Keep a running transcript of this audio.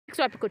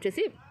Next topic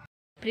వచ్చేసి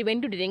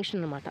preventive detention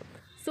అనమాట.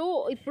 So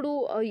ఇప్పుడు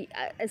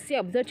ఎస్సీ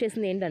అబ్జర్వ్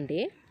చేసింది ఏంటంటే,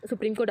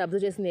 సుప్రీంకోర్టు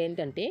అబ్జర్వ్ చేసింది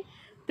ఏంటంటే,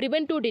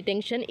 preventive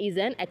detention is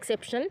an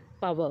exceptional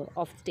power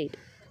of state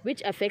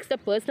which affects the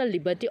personal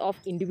Liberty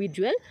of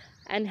individual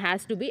and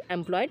has to be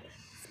employed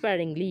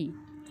స్పారింగ్లీ.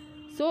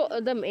 So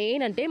the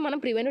main అంటే మనం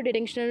preventive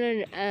detention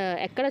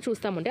ఎక్కడ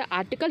చూస్తామంటే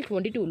article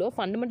 22లో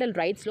fundamental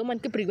రైట్స్లో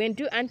మనకి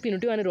preventive and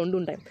punitive అనే రెండు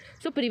ఉంటాయి.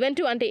 So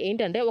preventive అంటే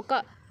ఏంటంటే ఒక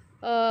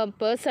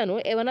పర్సన్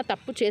ఏమైనా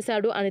తప్పు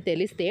చేశాడు అని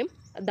తెలిస్తే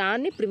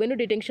దాన్ని ప్రివెంటివ్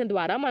డిటెన్షన్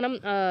ద్వారా మనం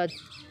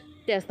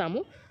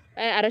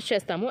అరెస్ట్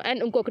చేస్తాము.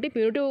 అండ్ ఇంకొకటి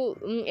ప్యూనిటివ్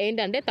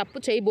ఏంటంటే తప్పు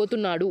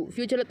చేయబోతున్నాడు,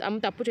 ఫ్యూచర్లో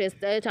తప్పు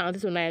చేస్తే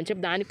ఛాన్సెస్ ఉన్నాయని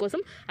చెప్పి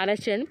దానికోసం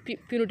అరెస్ట్ చేయడం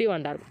ప్యూనిటివ్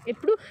అంటారు.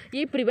 ఇప్పుడు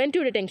ఈ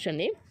ప్రివెంటివ్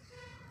డిటెన్షన్ని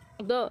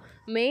ద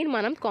మెయిన్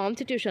మనం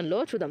కాన్స్టిట్యూషన్లో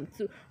చూద్దాం.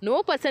 No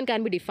person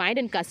can be defined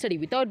in custody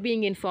without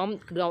being inform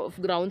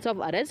grounds of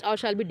arrest or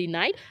shall be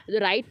denied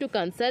the right to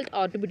consult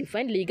are to be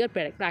defined legal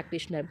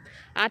practitioner.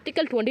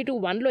 Article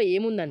 22(1)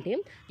 ఏముందంటే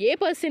ఏ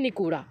పర్సన్ని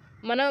కూడా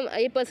మనం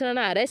ఏ person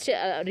అయినా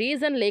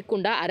reason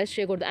లేకుండా arrest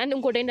చేయకూడదు. And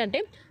ఇంకోటి ఏంటంటే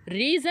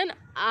reason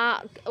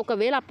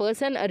ఒకవేళ ఆ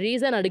పర్సన్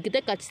రీజన్ అడిగితే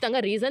ఖచ్చితంగా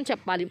రీజన్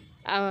చెప్పాలి.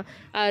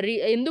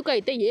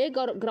 ఎందుకైతే ఏ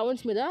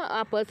గ్రౌండ్స్ మీద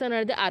ఆ పర్సన్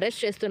అనేది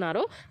అరెస్ట్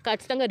చేస్తున్నారో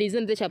ఖచ్చితంగా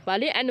రీజన్ అయితే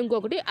చెప్పాలి. అండ్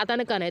ఇంకొకటి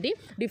అతనికి అనేది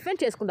డిఫెండ్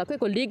చేసుకుంటాకు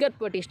ఒక లీగల్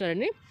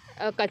పిటిషనర్ని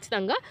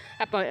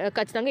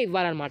ఖచ్చితంగా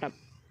ఇవ్వాలన్నమాట.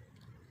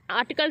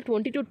 ఆర్టికల్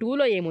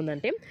 22(2)లో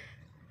ఏముందంటే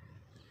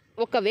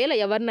ఒకవేళ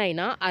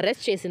ఎవరినైనా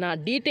అరెస్ట్ చేసినా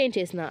డీటైన్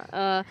చేసినా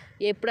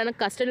ఎప్పుడైనా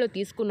కస్టడీలో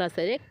తీసుకున్నా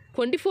సరే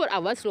 24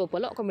 hours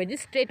లోపల ఒక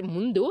మెజిస్ట్రేట్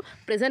ముందు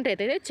ప్రజెంట్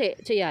అయితే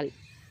చేయాలి.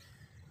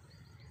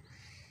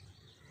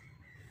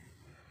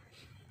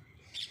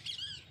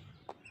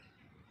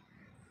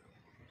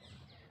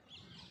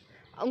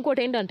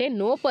 ఇంకోటి ఏంటంటే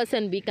no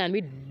person can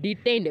be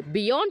detained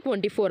beyond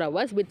 24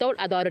 hours without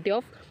authority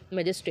of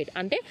magistrate.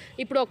 అంటే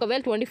ఇప్పుడు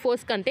ఒకవేళ 24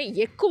 hours కంటే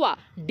ఎక్కువ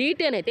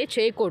డీటైన్ అయితే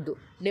చేయకూడదు.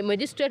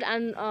 మెజిస్ట్రేట్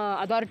అండ్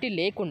అథారిటీ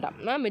లేకుండా,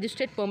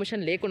 మెజిస్ట్రేట్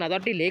పర్మిషన్ లేకుండా,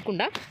 అథారిటీ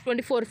లేకుండా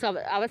 24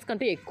 hours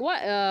కంటే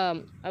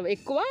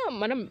ఎక్కువ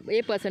మనం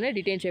ఏ పర్సన్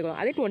డిటైన్ చేయకూడదు.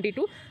 అది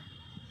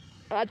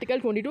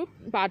ఆర్టికల్ 22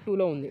 part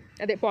 2లో ఉంది,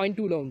 అదే point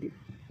 2లో ఉంది.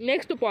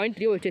 నెక్స్ట్ point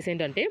 3 వచ్చేసి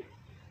ఏంటంటే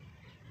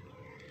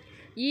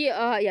ఈ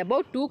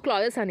అబౌట్ 2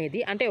 clauses అనేది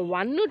అంటే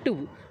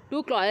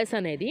 1-2 clauses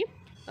అనేది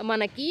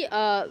మనకి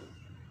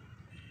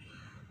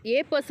ఏ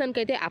పర్సన్కి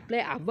అయితే apply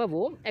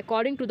అవ్వవో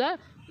according to the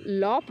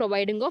law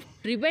providing of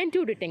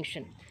preventive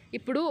detention.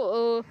 ఇప్పుడు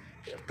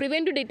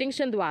ప్రివెంటివ్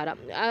డిటెన్షన్ ద్వారా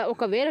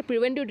ఒకవేళ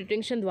ప్రివెంటివ్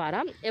డిటెన్షన్ ద్వారా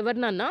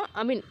ఎవరినన్నా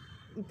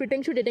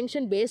ప్రివెంటివ్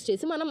డిటెన్షన్ బేస్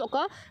చేసి మనం ఒక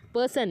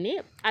పర్సన్ని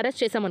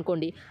అరెస్ట్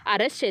చేసామనుకోండి,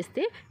 అరెస్ట్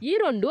చేస్తే ఈ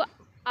రెండు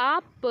ఆ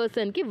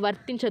పర్సన్కి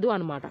వర్తించదు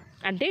అనమాట.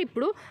 అంటే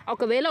ఇప్పుడు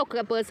ఒకవేళ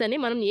ఒక పర్సన్ని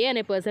మనం ఏ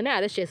అనే పర్సన్ని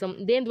అరెస్ట్ చేసాం,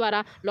 దేని ద్వారా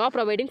లా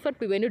providing for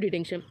preventive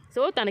detention.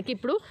 So తనకి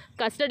ఇప్పుడు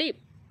కస్టడీ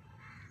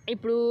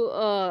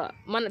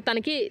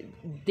తనకి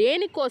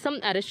దేనికోసం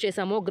అరెస్ట్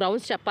చేసామో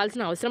గ్రౌండ్స్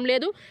చెప్పాల్సిన అవసరం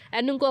లేదు.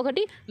 అండ్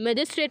ఇంకొకటి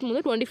మెజిస్ట్రేట్ ముందు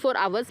 24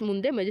 hours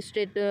ముందే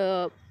మెజిస్ట్రేట్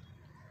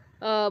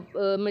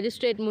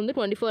ముందు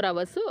 24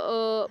 hours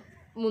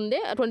ముందే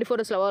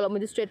 24 hours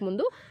మెజిస్ట్రేట్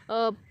ముందు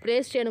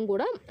ప్లేస్ చేయడం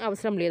కూడా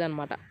అవసరం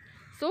లేదనమాట.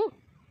 So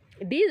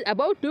these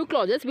above 2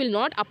 clauses will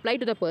not apply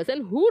to the person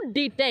who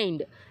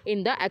detained in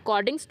the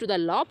according to the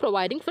law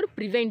providing for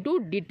preventive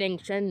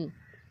detention.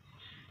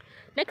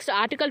 Next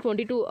article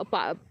 22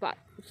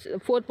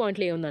 4th point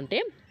లో ఏముందంటే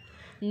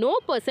no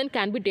person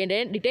can be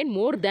detained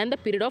more than the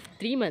period of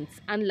 3 months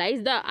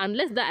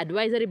unless the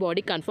advisory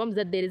body confirms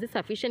that there is a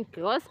sufficient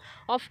cause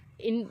of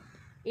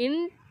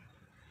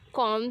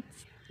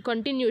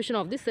continuation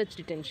of the such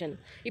detention.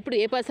 ఇప్పుడు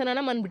ఏ person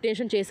అయినా మనం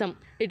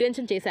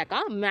detention చేశాక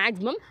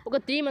maximum ఒక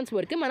 3 months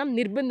వరకు మనం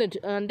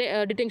అంటే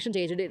detention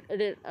చేయొచ్చు.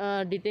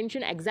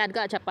 Detention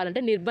ఎగ్జాక్ట్గా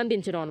చెప్పాలంటే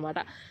నిర్బంధించడం అనమాట.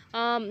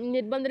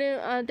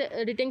 అంటే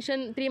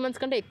డిటెన్షన్ 3 months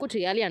కంటే ఎక్కువ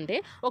చేయాలి అంటే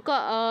ఒక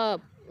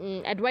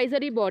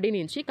అడ్వైజరీ బాడీ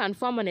నుంచి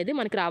కన్ఫర్మ్ అనేది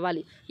మనకి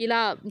రావాలి,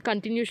 ఇలా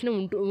కంటిన్యూషన్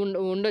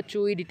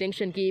ఉండొచ్చు ఈ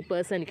డిటెన్షన్కి ఈ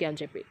పర్సన్కి అని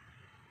చెప్పి.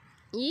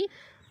 ఈ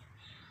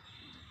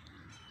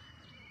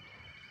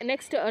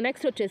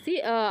నెక్స్ట్ వచ్చేసి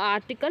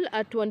article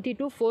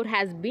 22(4)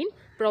 has been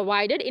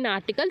provided in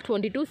article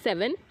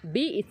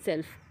 22(7)(b) it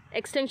self,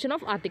 extension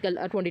of article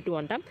 22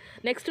 అంట.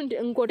 నెక్స్ట్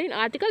ఇంకోటి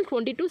ఆర్టికల్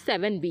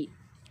 22(7)(b).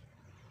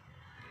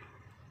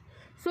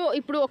 సో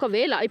ఇప్పుడు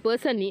ఒకవేళ ఈ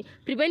పర్సన్ని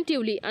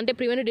ప్రివెంటివ్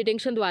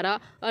డిటెన్షన్ ద్వారా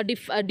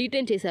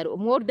డిటైన్ చేశారు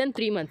మోర్ దెన్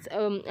 3 months,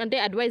 అంటే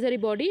అడ్వైజరీ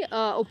బాడీ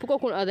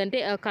ఒప్పుకోకుండా అదంటే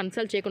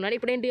కన్సల్ట్ చేయకుండా.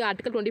 ఇప్పుడు ఏంటి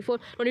ఆర్టికల్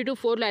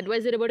 22(4)లో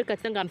అడ్వైజరీ బాడీ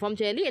ఖచ్చితంగా కన్ఫర్మ్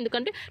చేయాలి,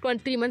 ఎందుకంటే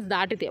 3 months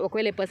దాటితే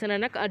ఒకవేళ ఏ పర్సన్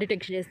అయినా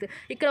డిటెక్షన్ చేస్తే.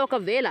 ఇక్కడ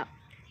ఒకవేళ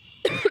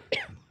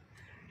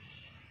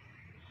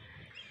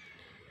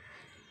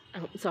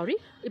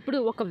ఇప్పుడు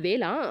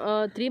ఒకవేళ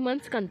 3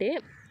 months కంటే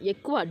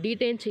ఎక్కువ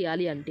డీటైన్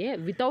చేయాలి అంటే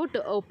without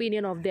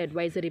opinion of the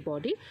advisory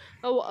body,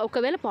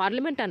 ఒకవేళ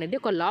పార్లమెంట్ అనేది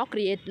ఒక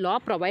లా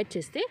ప్రొవైడ్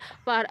చేస్తే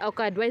ఒక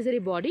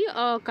అడ్వైజరీ బాడీ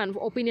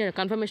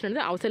కన్ఫర్మేషన్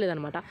అనేది అవసరం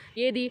లేదనమాట.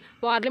 ఏది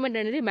పార్లమెంట్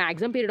అనేది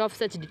maximum period of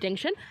such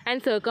detention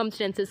and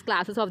circumstances,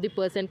 classes of the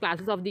person,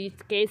 classes of the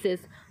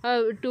cases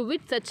to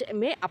which such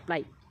May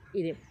apply.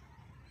 ఇది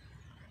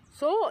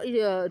సో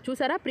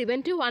చూసారా,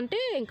 ప్రివెంటివ్ అంటే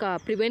ఇంకా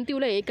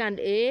ప్రివెంటివ్లో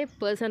ఏ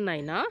పర్సన్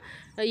అయినా,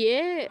 ఏ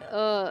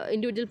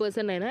ఇండివిజువల్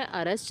పర్సన్ అయినా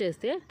అరెస్ట్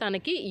చేస్తే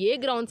తనకి ఏ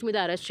గ్రౌండ్స్ మీద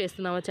అరెస్ట్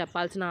చేస్తున్నామో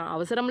చెప్పాల్సిన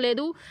అవసరం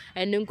లేదు.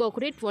 అండ్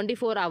ఇంకొకటి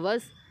 24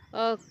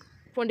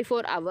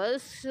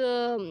 అవర్స్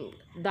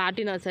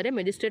దాటినా సరే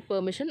మెజిస్ట్రేట్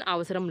పర్మిషన్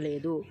అవసరం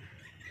లేదు.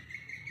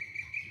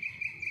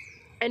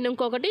 అండ్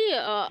ఇంకొకటి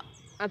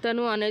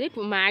అతను అనేది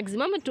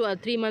మ్యాక్సిమం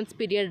 3 months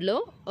పీరియడ్లో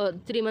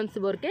 3 months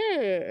వరకే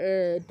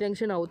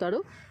డిటెన్షన్ అవుతాడు.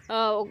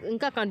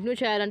 ఇంకా కంటిన్యూ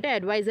చేయాలంటే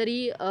అడ్వైజరీ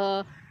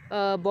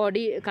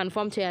బాడీ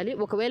కన్ఫర్మ్ చేయాలి.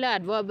 ఒకవేళ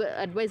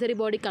అడ్వైజరీ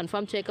బాడీ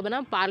కన్ఫర్మ్ చేయకపోయినా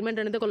పార్లమెంట్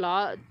అనేది ఒక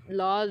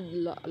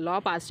లా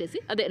పాస్ చేసి,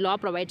 అదే లా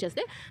ప్రొవైడ్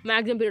చేస్తే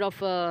మ్యాక్సిమం పీరియడ్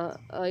ఆఫ్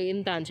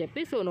ఇంత అని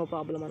చెప్పి, సో నో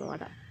ప్రాబ్లం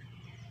అనమాట.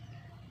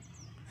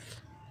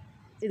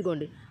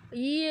 ఇదిగోండి,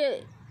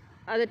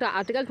 అదే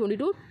ఆర్టికల్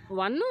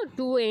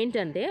 22(1)(2)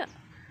 ఏంటంటే,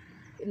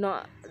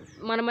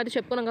 మనం అయితే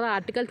చెప్పుకున్నాం కదా,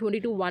 article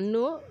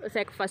 22(1)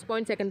 first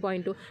point, second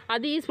point,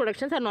 అది is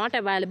protections are not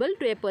available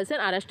to A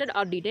person arrested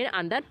are detain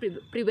under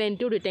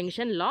preventive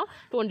detention లా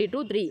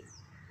 22(3).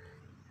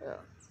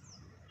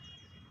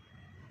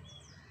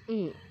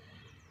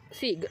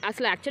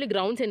 అసలు యాక్చువల్లీ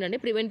గ్రౌండ్స్ ఏంటంటే,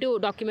 ప్రివెంటివ్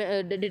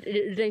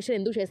డిటెన్షన్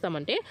ఎందుకు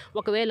చేస్తామంటే,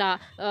 ఒకవేళ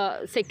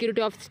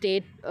సెక్యూరిటీ ఆఫ్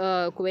స్టేట్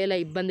ఒకవేళ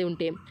ఇబ్బంది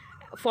ఉంటే,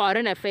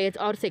 foreign affairs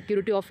or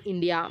security of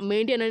India,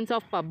 maintenance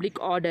of public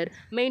order,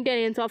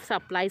 maintenance of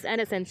supplies and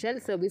essential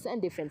service and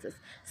defenses.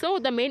 So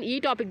the main ఈ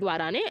topic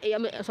ద్వారానే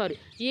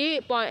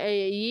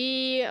ఈ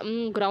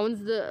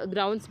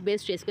గ్రౌండ్స్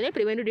బేస్ చేసుకునే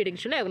ప్రివెంటివ్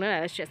డిటెన్షన్లో ఎవరైనా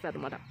అరెస్ట్ చేస్తారు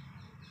అనమాట.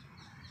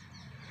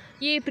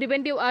 ఈ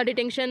ప్రివెంటివ్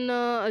డిటెన్షన్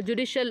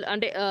జ్యుడిషియల్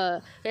అంటే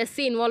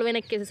ఎస్సీ ఇన్వాల్వ్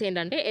అయిన కేసెస్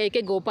ఏంటంటే,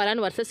 AK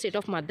Gopalan versus state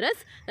of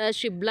Madras,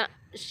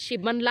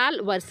 శిబన్లాల్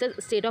versus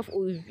state of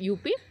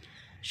UP,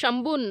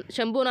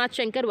 Shambhunath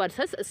Shankar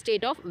versus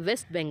state of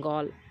west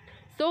Bengal.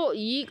 So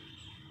ఈ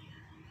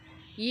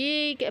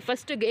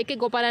first AK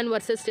Gopalan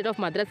versus state of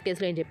Madras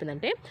కేసులో ఏం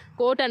చెప్పిందంటే,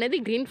 కోర్ట్ అనేది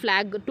green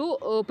flag to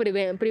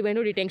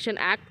preventive detention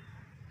act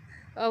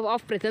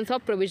of presence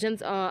of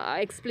provisions,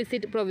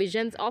 explicit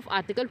provisions of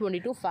article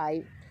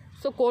 22(5).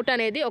 So court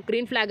అనేది ఒక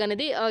green flag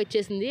అనేది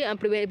ఇచ్చేసింది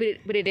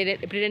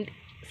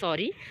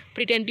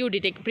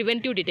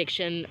preventive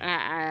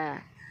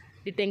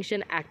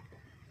detention act.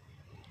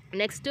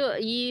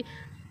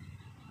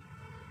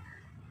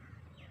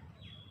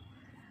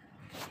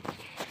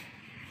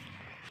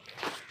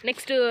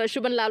 Next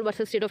Shubman Lal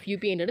versus state of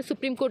UP ఏంటంటే,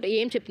 supreme court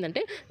ఏం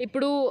చెప్తుందంటే,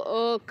 ఇప్పుడు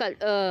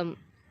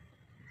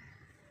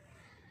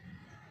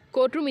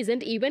courtroom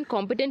isn't even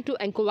competent to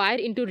inquire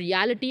into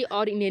reality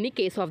or in any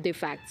case of the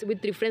facts with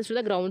reference to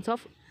the grounds of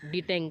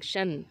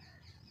detention.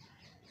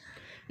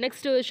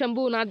 Next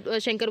Shambhunath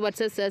Shankar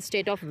versus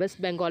state of west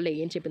బెంగాల్లో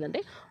ఏం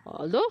చెప్పిందంటే,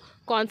 although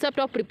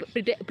concept of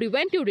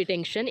preventive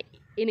detention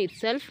in it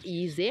self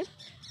is a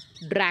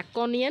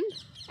డ్రాకోనియన్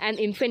and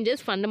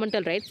ఇన్ఫ్రింజెస్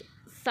fundamental rights,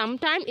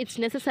 sometimes it's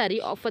necessary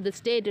for the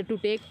state to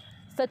take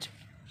such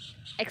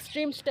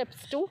extreme steps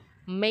to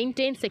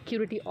maintain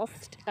security of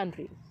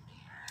country.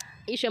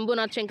 ఈ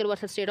Shambhunath Shankar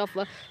versus state of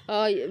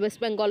west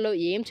బెంగాల్లో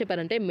ఏం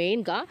చెప్పారంటే,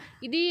 మెయిన్గా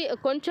ఇది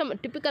కొంచెం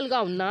టిపికల్గా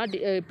ఉన్న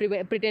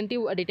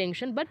preventive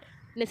detention, but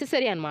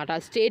necessary అనమాట.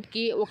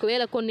 స్టేట్కి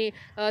ఒకవేళ కొన్ని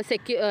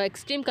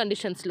ఎక్స్ట్రీమ్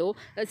కండిషన్స్లో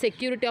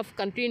సెక్యూరిటీ ఆఫ్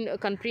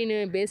కంట్రీని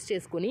బేస్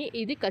చేసుకుని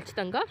ఇది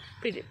ఖచ్చితంగా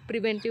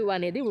ప్రివెంటివ్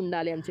అనేది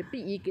ఉండాలి అని చెప్పి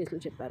ఈ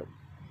కేసులో చెప్పారు.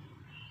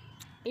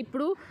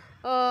 ఇప్పుడు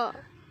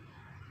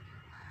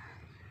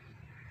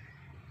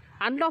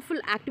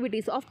unlawful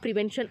activities of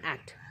prevention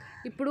act.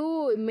 ఇప్పుడు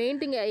మెయిన్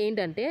థింగ్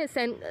ఏంటంటే,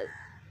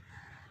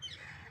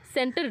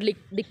 centre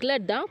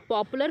declared the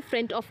popular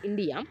front of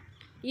India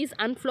is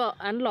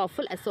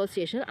unlawful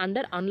association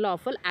under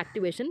unlawful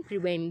activation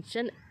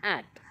prevention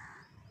act.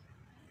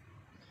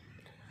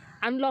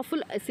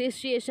 Unlawful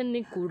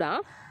అసోసియేషన్ని కూడా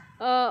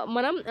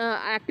మనం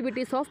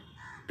యాక్టివిటీస్ ఆఫ్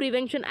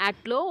ప్రివెన్షన్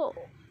యాక్ట్లో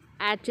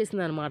యాడ్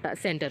చేసింది అనమాట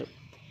సెంటర్.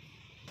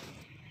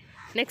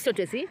 నెక్స్ట్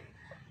వచ్చేసి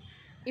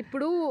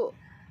ఇప్పుడు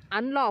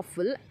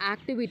అన్లాఫుల్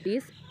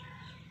యాక్టివిటీస్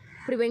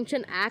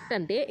ప్రివెన్షన్ యాక్ట్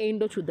అంటే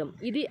ఏంటో చూద్దాం.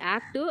 ఇది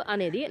యాక్ట్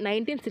అనేది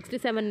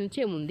 1967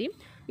 నుంచే ఉంది.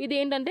 ఇది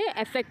ఏంటంటే,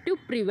 effective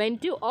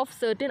preventive of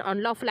certain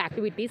unlawful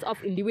activities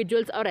of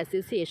individuals are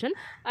association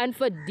and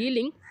for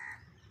dealing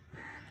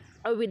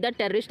with the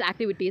terrorist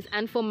activities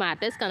and for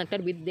matters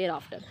connected with their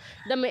after.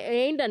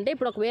 ఏంటంటే,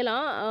 ఇప్పుడు ఒకవేళ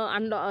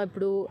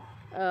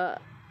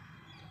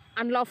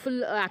అన్లాఫుల్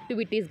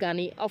యాక్టివిటీస్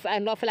కానీ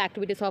అన్లాఫుల్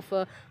యాక్టివిటీస్ ఆఫ్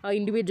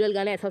ఇండివిజువల్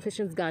కానీ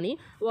అసోసియేషన్స్ కానీ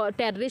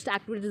terrorist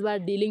activities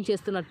ద్వారా dealing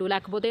చేస్తున్నట్టు,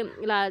 లేకపోతే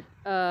ఇలా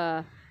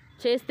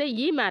చేస్తే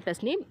ఈ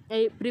మ్యాటర్స్ని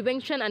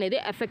ప్రివెన్షన్ అనేది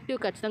ఎఫెక్టివ్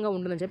ఖచ్చితంగా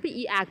ఉంటుందని చెప్పి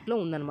ఈ యాక్ట్లో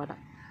ఉందన్నమాట.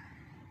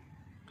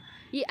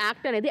 ఈ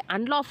యాక్ట్ అనేది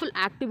అన్లాఫుల్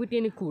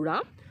యాక్టివిటీని కూడా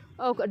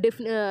ఒక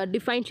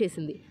డిఫైన్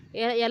చేసింది.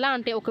 ఎలా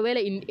అంటే, ఒకవేళ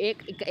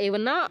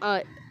ఏమన్నా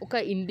ఒక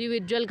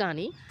ఇండివిజువల్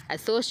కానీ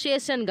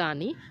అసోసియేషన్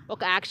కానీ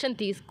ఒక యాక్షన్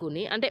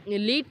తీసుకుని, అంటే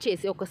లీడ్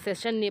చేసి ఒక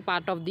సెషన్ని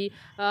part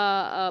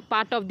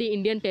of the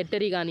Indian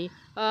territory కానీ,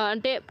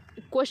 అంటే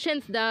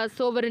questions the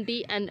సోవరెంటీ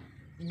and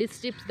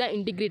disturbs the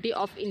integrity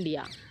of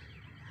India.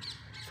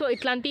 So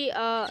ఇట్లాంటి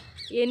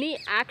ఎనీ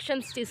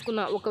యాక్షన్స్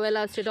తీసుకున్న ఒకవేళ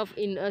స్టేట్ ఆఫ్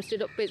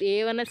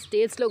ఏమైనా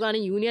స్టేట్స్లో కానీ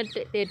యూనియన్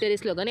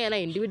టెరిటరీస్లో కానీ ఏమైనా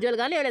ఇండివిజువల్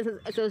కానీ ఏమైనా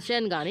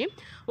అసోసియేషన్ కానీ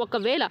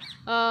ఒకవేళ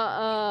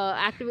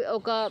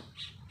ఒక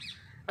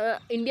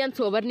ఇండియన్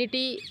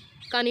సోవర్నిటీ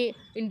కానీ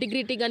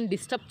ఇంటిగ్రిటీ కానీ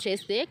డిస్టర్బ్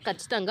చేస్తే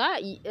ఖచ్చితంగా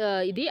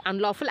ఇది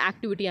అన్లాఫుల్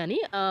యాక్టివిటీ అని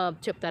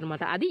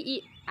చెప్తారనమాట. అది ఈ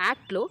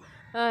యాక్ట్లో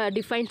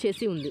డిఫైన్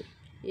చేసి ఉంది.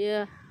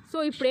 సో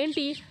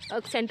ఇప్పుడేంటి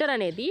సెంటర్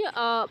అనేది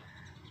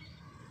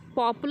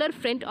popular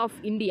front of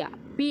India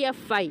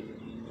PFI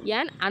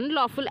an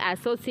unlawful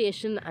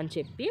association అని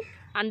చెప్పి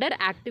అండర్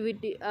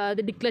యాక్టివిటీ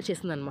అది డిక్లేర్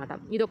చేస్తుంది అనమాట.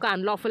 ఇది ఒక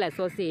unlawful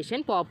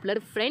association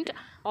popular front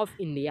of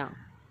India.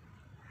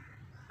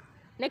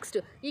 Next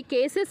ఈ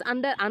కేసెస్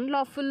అండర్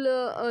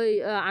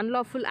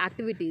అన్లాఫుల్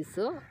యాక్టివిటీస్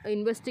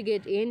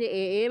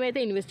ఏమైతే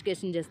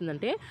ఇన్వెస్టిగేషన్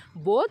చేస్తుందంటే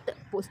both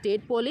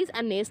state police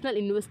and national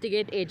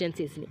investigate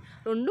ఏజెన్సీస్ని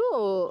రెండు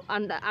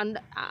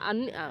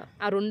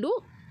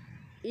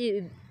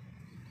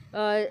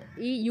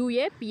ఈ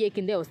UAPA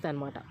కిందే వస్తాయి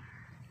అన్నమాట.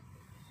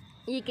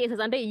 ఈ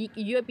కేసెస్ అంటే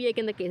ఈ UAPA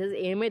కింద కేసెస్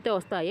ఏమైతే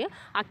వస్తాయో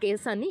ఆ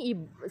కేసెస్ అన్ని ఈ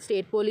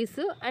state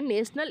police and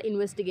national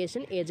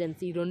investigation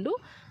agency రెండు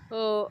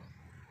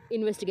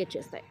ఇన్వెస్టిగేట్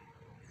చేస్తాయి.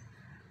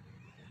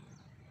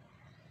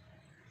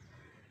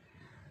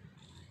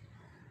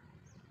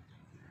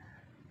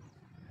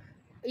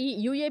 ఈ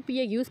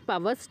UAPA use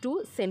powers to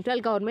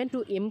central government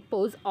to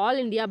impose all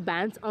India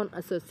bans on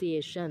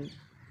association.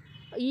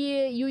 ఈ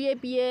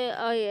UAPA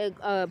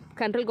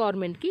సెంట్రల్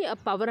గవర్నమెంట్కి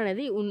పవర్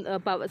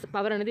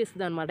అనేది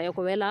ఇస్తుంది అనమాట.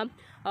 ఒకవేళ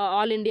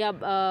ఆల్ ఇండియా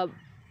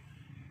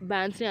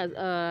బ్యాన్స్ని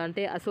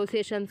అంటే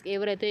అసోసియేషన్స్కి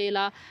ఎవరైతే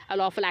ఇలా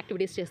లాఫుల్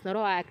యాక్టివిటీస్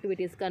చేస్తున్నారో ఆ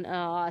యాక్టివిటీస్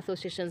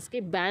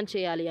అసోసియేషన్స్కి బ్యాన్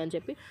చేయాలి అని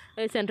చెప్పి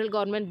సెంట్రల్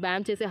గవర్నమెంట్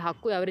బ్యాన్ చేసే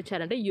హక్కు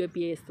ఎవరిచ్చారంటే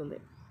UAPA ఇస్తుంది.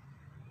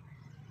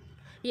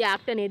 ఈ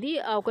యాక్ట్ అనేది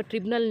ఒక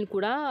ట్రిబ్యునల్ని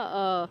కూడా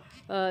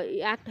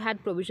act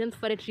had provisions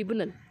for a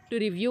tribunal to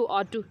review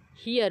are to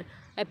hear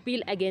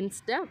appeal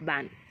against the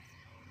ban.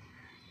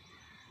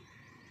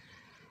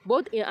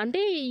 Both అంటే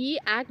ఈ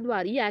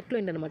యాక్ట్లో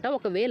ఏంటనమాట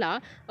ఒకవేళ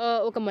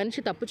ఒక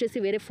మనిషి తప్పు చేసి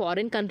వేరే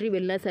ఫారిన్ కంట్రీ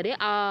వెళ్ళినా సరే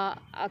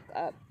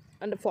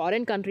అంటే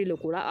ఫారిన్ కంట్రీలో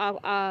కూడా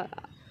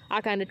ఆ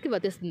క్యాండిడేట్కి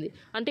వర్తిస్తుంది.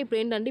 అంటే ఇప్పుడు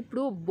ఏంటంటే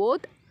ఇప్పుడు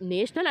both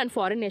national and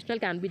foreign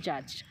national can be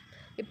charge.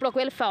 ఇప్పుడు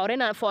ఒకవేళ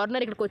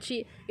ఫారినర్ ఇక్కడికి వచ్చి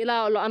ఇలా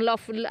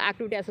అన్లాఫుల్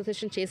యాక్టివిటీ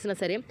అసోసియేషన్ చేసినా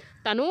సరే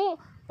తను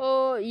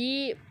ఈ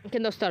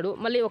కింద వస్తాడు.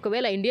 మళ్ళీ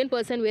ఒకవేళ ఇండియన్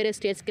పర్సన్ వేరే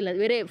స్టేట్స్కి వెళ్ళినా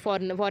వేరే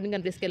ఫారిన్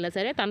కంట్రీస్కి వెళ్ళినా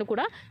సరే తను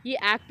కూడా ఈ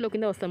యాక్ట్లో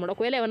కింద వస్తాడు.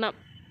 ఒకవేళ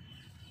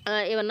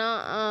ఏమన్నా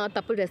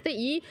తప్పులు చేస్తే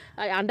ఈ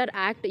అండర్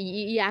యాక్ట్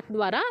ఈ యాక్ట్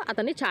ద్వారా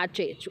అతన్ని ఛార్జ్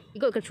చేయొచ్చు.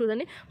 ఇక్కడ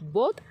చూడండి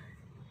both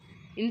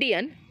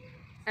Indian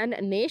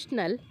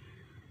national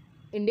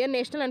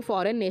and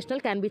foreign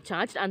national can be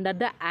charged under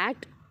the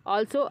act.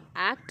 Also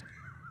act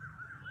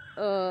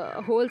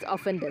holds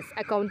offenders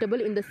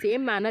accountable in the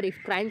same manner if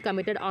crime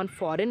committed on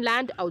foreign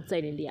land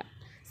outside India.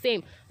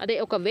 Same అదే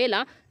ఒకవేళ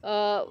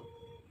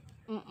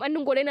and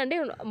ఇంకోటి ఏంటంటే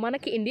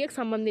మనకి ఇండియాకి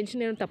సంబంధించి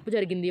నేను తప్పు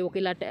జరిగింది ఒక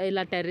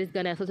ఇలా టెర్రరిస్ట్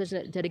కానీ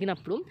అసోసియేషన్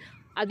జరిగినప్పుడు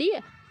అది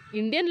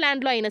ఇండియన్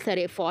ల్యాండ్లో అయినా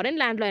సరే ఫారెన్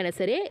ల్యాండ్లో అయినా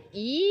సరే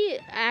ఈ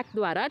యాక్ట్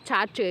ద్వారా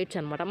ఛార్జ్ చేయొచ్చు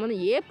అనమాట. మనం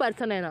ఏ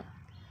పర్సన్ అయినా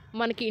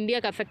మనకి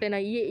ఇండియాకి ఎఫెక్ట్ అయినా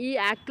ఈ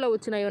యాక్ట్లో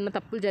వచ్చిన ఏమన్నా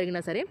తప్పులు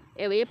జరిగినా సరే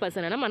ఏ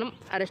పర్సన్ అయినా మనం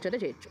అరెస్ట్ అయితే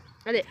చేయొచ్చు,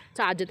 అదే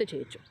ఛార్జ్ అయితే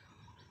చేయొచ్చు.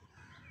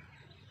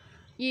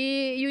 ఈ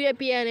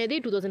UAPA అనేది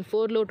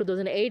 2004లో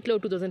 2008లో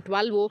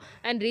 2012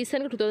 అండ్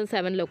రీసెంట్గా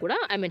 2007లో కూడా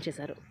అమెండ్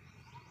చేశారు.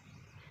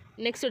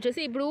 నెక్స్ట్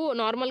వచ్చేసి ఇప్పుడు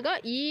నార్మల్గా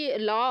ఈ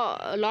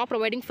లా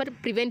providing for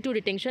preventive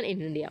detention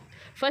in India.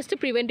 First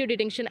preventive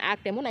detention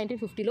act ఏమో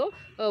 1950లో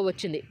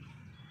వచ్చింది.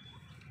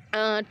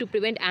 To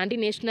prevent anti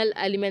national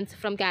elements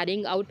from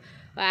carrying out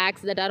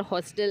acts that are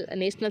hostel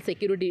national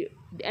security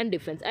and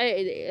defence.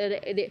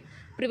 ఇది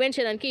ప్రివెంట్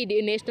చేయడానికి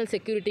నేషనల్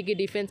సెక్యూరిటీకి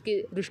డిఫెన్స్కి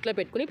దృష్టిలో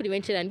పెట్టుకుని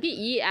ప్రివెంట్ చేయడానికి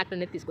ఈ యాక్ట్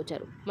అనేది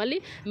తీసుకొచ్చారు. మళ్ళీ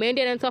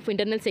maintenance of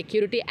internal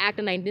security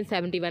act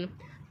 1971.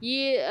 ఈ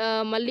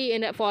మళ్ళీ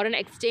foreign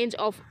exchange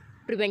of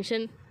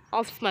prevention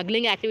of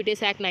smuggling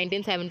activities act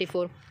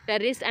 1974.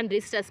 Terrorist and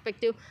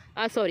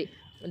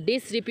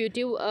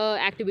డిస్రిప్యూటివ్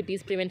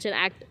activities prevention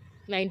act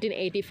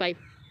 1985.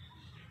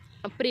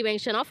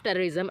 Prevention of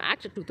terrorism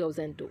act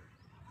 2002.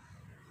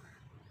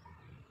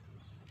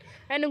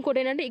 And ఇంకోటి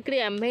ఏంటంటే ఇక్కడ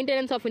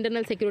maintenance of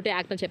internal security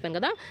act అని చెప్పాను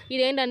కదా,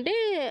 ఇదేంటంటే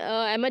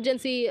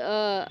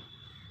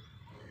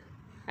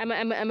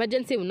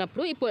ఎమర్జెన్సీ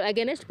ఉన్నప్పుడు ఇప్పుడు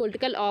అగైనెస్ట్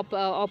పొలిటికల్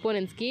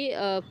ఆపోనెంట్స్కి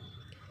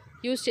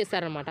యూజ్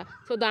చేస్తారనమాట.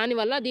 సో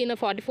దానివల్ల దీని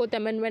 44th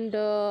అమెండ్మెంట్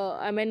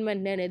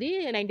అనేది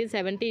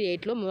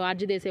 1978లో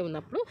మార్చి దేశం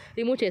ఉన్నప్పుడు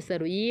రిమూవ్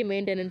చేస్తారు ఈ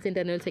మెయింటెనెన్స్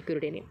ఇంటర్నల్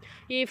సెక్యూరిటీని.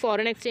 ఈ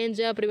foreign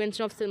exchange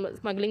prevention of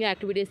smuggling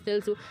activities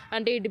తెలుసు,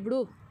 అంటే ఇప్పుడు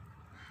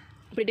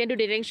ప్రిటెంటివ్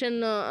డిటెన్షన్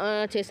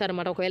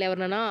చేస్తారన్నమాట. ఒకవేళ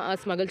ఎవరైనా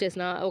స్మగుల్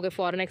చేసిన ఒక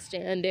ఫారెన్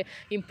ఎక్స్చేంజ్ అంటే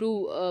ఇంప్రూవ్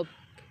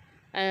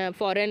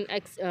ఫారెన్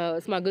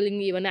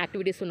స్మగ్లింగ్ ఇవన్నీ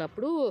యాక్టివిటీస్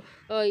ఉన్నప్పుడు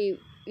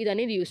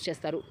ఇదనేది యూజ్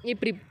చేస్తారు. ఈ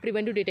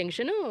ప్రివెంటివ్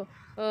డిటెన్షన్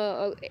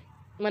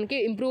మనకి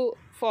improve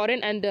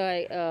foreign and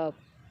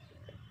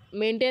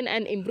maintain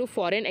and improve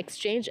foreign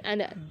exchange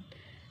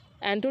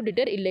and to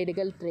deter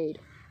illegal trade.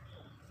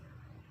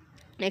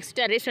 Next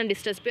arrest and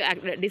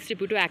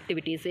distributive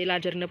activities ఇలా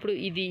జరిగినప్పుడు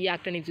ఈ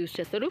యాక్ట్ అనేది యూజ్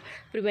చేస్తారు,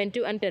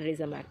 ప్రివెంటివ్ అండ్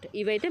టెర్రరిజం యాక్ట్.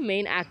 ఇవైతే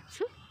మెయిన్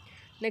యాక్ట్స్.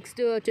 నెక్స్ట్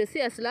వచ్చేసి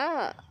అసలు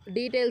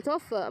డీటెయిల్స్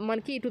ఆఫ్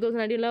మనకి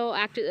 2019లో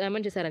యాక్ట్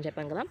అమెండ్ చేశారని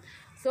చెప్పాం కదా.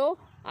 సో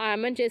ఆ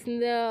అమెండ్ చేసిన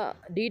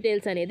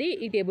డీటెయిల్స్ అనేది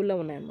ఈ టేబుల్లో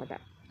ఉన్నాయన్నమాట.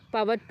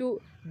 Power to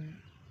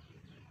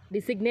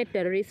designate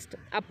terrorist,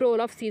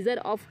 approval of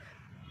Caesar of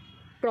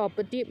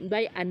property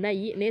by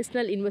NIA,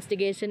 national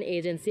investigation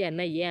agency.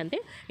 NIA అంటే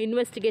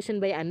investigation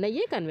by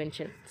NIA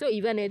convention. So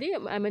ఇవనేది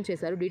amend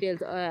చేశారు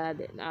డీటెయిల్స్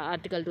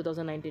ఆర్టికల్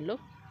 2019లో.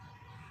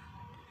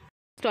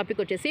 టాపిక్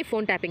వచ్చేసి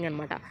ఫోన్ ట్యాపింగ్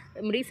అనమాట.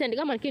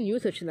 రీసెంట్గా మనకి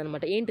న్యూస్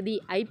వచ్చిందనమాట. ఏంటిది?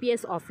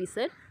 IPS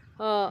officer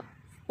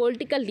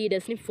political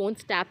లీడర్స్ని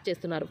phones tap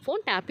చేస్తున్నారు.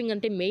 Phone tapping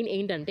అంటే మెయిన్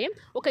ఏంటంటే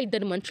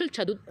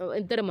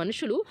ఇద్దరు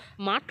మనుషులు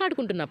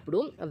మాట్లాడుకుంటున్నప్పుడు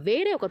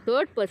వేరే ఒక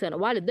థర్డ్ పర్సన్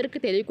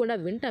వాళ్ళిద్దరికి తెలియకుండా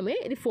వింటమే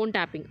ఇది ఫోన్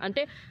ట్యాపింగ్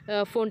అంటే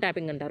ఫోన్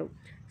ట్యాపింగ్ అంటారు.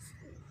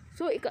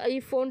 సో ఇక ఈ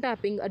ఫోన్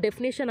ట్యాపింగ్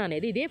డెఫినేషన్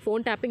అనేది ఇదే.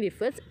 Phone tapping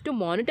refers to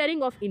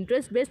monitoring of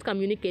interest based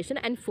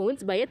communication and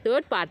phones by a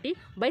third party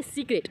by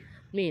secret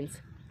means.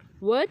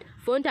 Word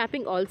phone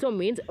tapping also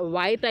means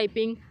wire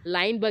typing,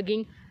 line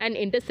bugging and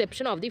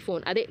interception of the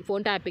phone. అదే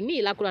phone ట్యాపింగ్ని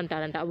ఇలా కూడా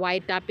అంటారంట.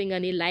 Wire tapping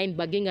అని, line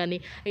bugging అని,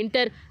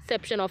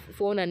 interception of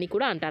phone అని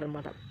కూడా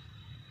అంటారనమాట.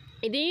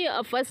 ఇది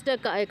ఫస్ట్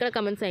ఎక్కడ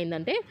కమెన్స్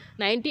అయిందంటే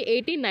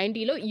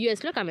 1890లో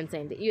యూఎస్లో కమెన్స్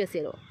అయింది,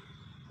 యూఎస్ఏలో.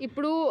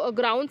 ఇప్పుడు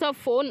గ్రౌండ్స్ ఆఫ్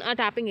ఫోన్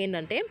ట్యాపింగ్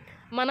ఏంటంటే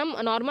మనం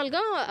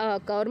నార్మల్గా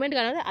గవర్నమెంట్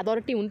అనేది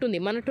అథారిటీ ఉంటుంది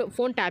మన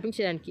ఫోన్ ట్యాపింగ్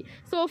చేయడానికి.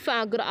 సో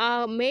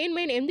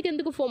మెయిన్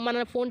ఎందుకు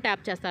మన ఫోన్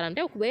ట్యాప్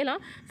చేస్తారంటే ఒకవేళ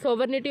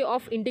sovereignty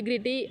of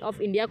integrity of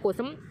India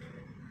కోసం,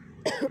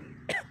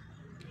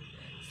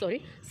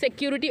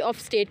 సెక్యూరిటీ ఆఫ్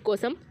స్టేట్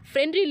కోసం,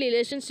 friendly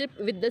relationship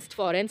with the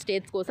foreign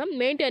states కోసం,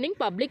 maintaining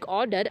public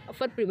order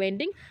for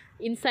preventing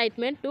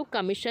incitement to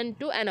commission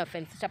to an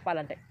offence.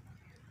 చెప్పాలంటే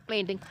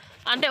maintain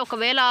అంటే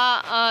ఒకవేళ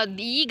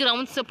ఈ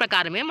గ్రౌండ్స్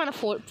ప్రకారమే మన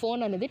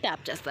ఫోన్ అనేది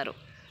ట్యాప్ చేస్తారు.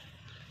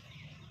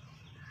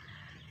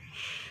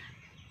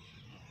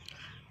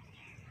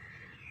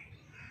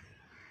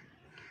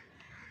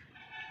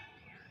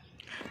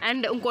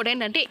 అండ్ ఇంకోటి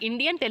ఏంటంటే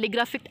ఇండియన్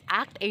టెలిగ్రాఫిక్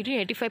యాక్ట్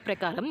 1885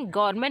 ప్రకారం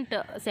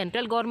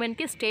సెంట్రల్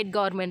గవర్నమెంట్కి, స్టేట్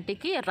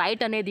గవర్నమెంట్కి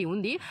రైట్ అనేది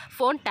ఉంది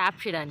ఫోన్ ట్యాప్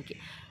చేయడానికి.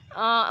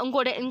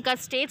 ఇంకా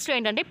స్టేట్స్లో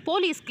ఏంటంటే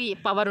పోలీస్కి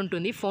పవర్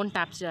ఉంటుంది ఫోన్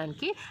ట్యాప్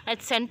చేయడానికి.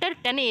 అట్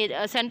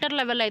సెంటర్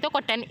లెవెల్లో అయితే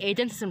ఒక 10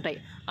 ఏజెన్సీస్ ఉంటాయి.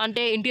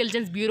 అంటే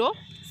intelligence bureau,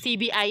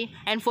 CBI,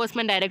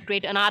 enforcement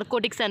directorate,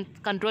 narcotics and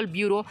control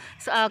bureau,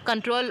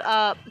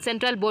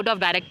 central board of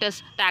direct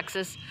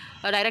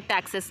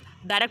taxes,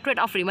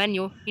 directorate of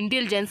revenue,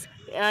 intelligence,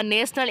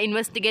 national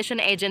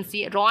investigation agency,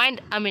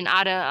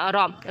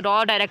 రా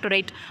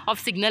directorate of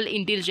signal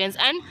intelligence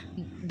and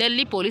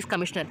Delhi police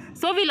commissioner.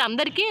 So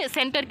వీళ్ళందరికీ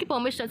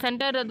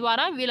centre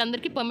ద్వారా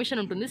వీళ్ళందరికీ permission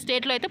ఉంటుంది.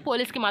 స్టేట్లో అయితే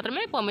పోలీస్కి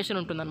మాత్రమే permission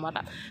ఉంటుందన్నమాట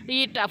ఈ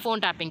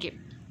phone ట్యాపింగ్కి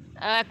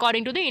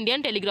according to the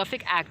Indian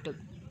telegraphic act.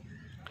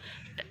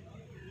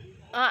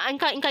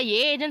 ఇంకా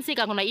ఏ ఏజెన్సీ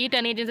కాకుండా, ఈ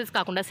 10 ఏజెన్సీస్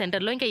కాకుండా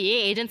సెంటర్లో ఇంకా ఏ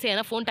ఏజెన్సీ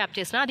అయినా ఫోన్ ట్యాప్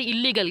చేసినా అది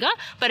ఇల్లీగల్గా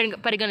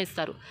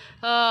పరిగణిస్తారు.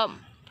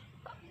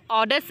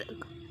 ఆర్డర్స్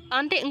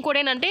అంటే ఇంకోటి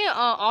ఏంటంటే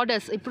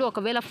ఆర్డర్స్, ఇప్పుడు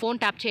ఒకవేళ ఫోన్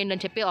ట్యాప్ చేయండి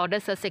అని చెప్పి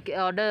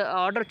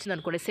ఆర్డర్ వచ్చింది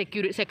అనుకోండి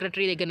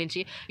సెక్రటరీ దగ్గర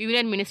నుంచి,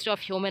 union minister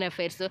of human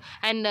affairs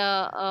and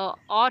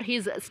are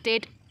his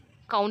state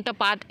counter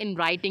part in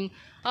writing.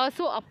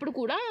 So అప్పుడు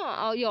కూడా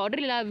ఈ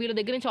ఆర్డర్ ఇలా వీళ్ళ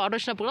దగ్గర నుంచి ఆర్డర్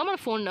వచ్చినప్పుడు కూడా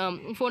మనం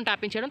ఫోన్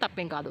ట్యాపింగ్ చేయడం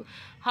తప్పేం కాదు.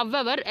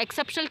 హౌవెవర్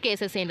ఎక్సెప్షనల్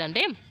కేసెస్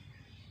ఏంటంటే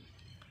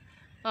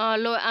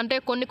అంటే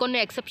కొన్ని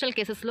ఎక్సెప్షనల్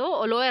కేసెస్లో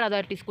లోయర్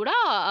అథారిటీస్ కూడా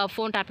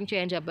ఫోన్ ట్యాపింగ్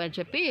చేయని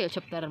చెప్పి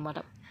చెప్తారనమాట.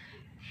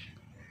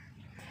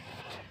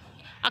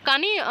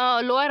 కానీ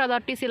లోయర్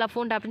అథారిటీస్ ఇలా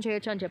ఫోన్ ట్యాపింగ్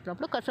చేయొచ్చు అని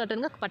చెప్పినప్పుడు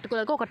సర్టన్గా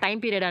పర్టికులర్గా ఒక టైం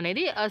పీరియడ్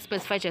అనేది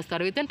స్పెసిఫై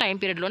చేస్తారు. విత్ ఇన్ టైం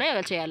పీరియడ్లోనే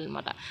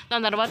చేయాలన్నమాట.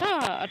 దాని తర్వాత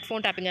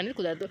ఫోన్ ట్యాపింగ్ అనేది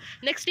కుదరదు.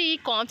 నెక్స్ట్ ఈ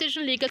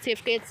కాన్స్టిట్యూషనల్ లీగల్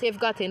సేఫ్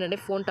గార్డ్స్ ఏంటంటే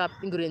ఫోన్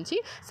ట్యాపింగ్ గురించి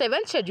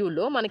 7th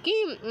షెడ్యూల్లో మనకి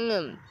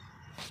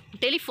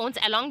telephones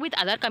along with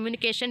other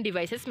communication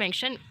devices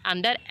mention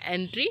under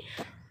entry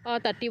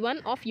 31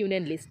 of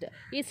union list.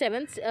 ఈ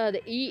 7th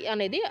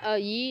అనేది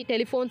ఈ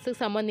టెలిఫోన్స్కి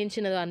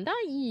సంబంధించినదంతా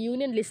ఈ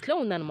యూనియన్ లిస్ట్లో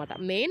ఉందన్నమాట.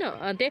 మెయిన్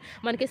అంటే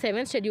మనకి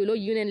 7th షెడ్యూల్లో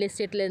union list,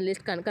 state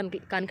list,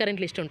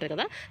 concurrent list ఉంటుంది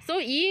కదా. సో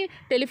ఈ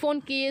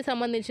టెలిఫోన్కి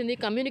సంబంధించింది,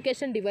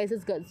 కమ్యూనికేషన్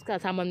డివైసెస్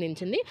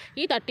సంబంధించింది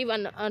ఈ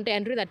 31 అంటే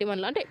ఎంట్రీ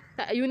 31లో అంటే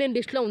యూనియన్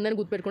లిస్ట్లో ఉందని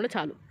గుర్తుపెట్టుకుంటే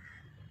చాలు.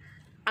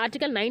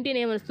 Article 19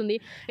 ఏమొస్తుంది?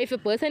 If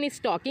a person is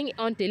talking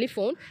on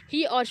telephone,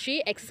 he or she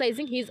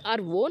exercising his or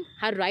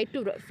her right to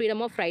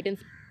freedom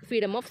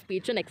of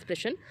speech and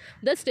expression.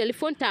 Thus,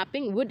 telephone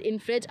tapping would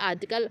infringe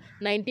Article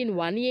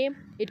 19(1)(a).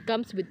 It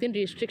comes within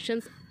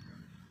restrictions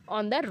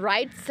on the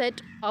right set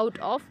out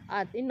of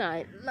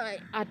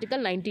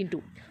Article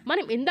 19(2).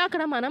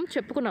 మనం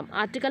చెప్పుకున్నాం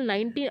Article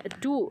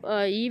 19(2)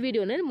 ఈ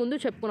వీడియోని ముందు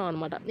చెప్పుకున్నాం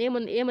అనమాట.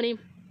 ఏమని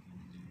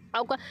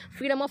ఒక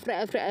freedom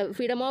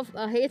of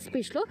hate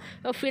స్పీచ్లో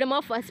freedom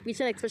of speech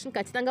and expression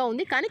ఖచ్చితంగా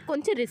ఉంది. కానీ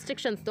కొంచెం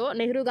రిస్ట్రిక్షన్స్తో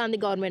నెహ్రూ గాంధీ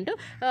గవర్నమెంట్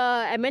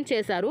అమెండ్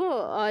చేశారు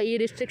ఈ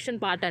రిస్ట్రిక్షన్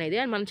పార్ట్ అనేది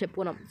అని మనం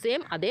చెప్పుకున్నాం.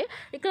 సేమ్ అదే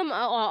ఇక్కడ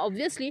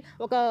ఆబ్వియస్లీ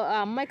ఒక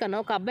అమ్మాయి కన్నా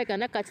ఒక అబ్బాయి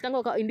కన్నా ఖచ్చితంగా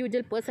ఒక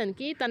ఇండివిజువల్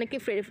పర్సన్కి తనకి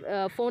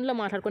ఫోన్లో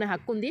మాట్లాడుకునే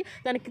హక్కు ఉంది,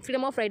 తనకి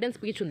freedom of right and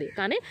speech ఉంది.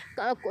 కానీ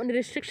కొన్ని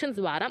రిస్ట్రిక్షన్స్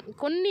ద్వారా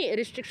కొన్ని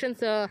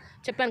రిస్ట్రిక్షన్స్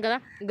చెప్పాను కదా,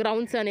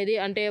 గ్రౌండ్స్ అనేది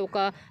అంటే ఒక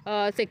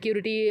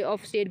సెక్యూరిటీ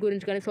ఆఫ్ స్టేట్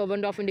గురించి కానీ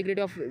సర్వెంట్ ఆఫ్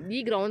ఇంటిగ్రిటీ ఆఫ్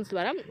ఈ గ్రౌండ్స్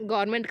ద్వారా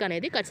గవర్నమెంట్కి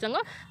అనేది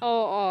ఖచ్చితంగా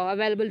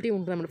అవైలబిలిటీ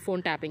ఉంటుంది అన్నమాట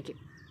ఫోన్ ట్యాపింగ్కి.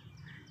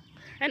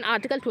 అండ్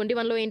ఆర్టికల్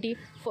 21లో ఏంటి,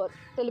 ఫర్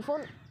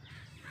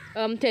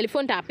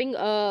టెలిఫోన్ ట్యాపింగ్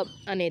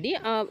అనేది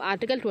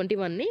ఆర్టికల్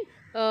 21ని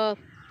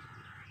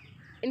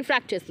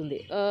ఇన్ఫ్రాక్ట్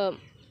చేస్తుంది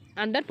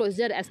under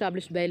procedure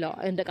established by law.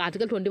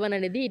 Article 21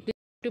 అనేది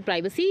టు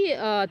ప్రైవసీ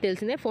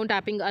తెలిసిందే, ఫోన్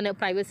ట్యాపింగ్ అనే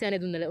ప్రైవసీ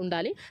అనేది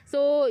ఉండాలి. సో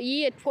ఈ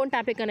ఫోన్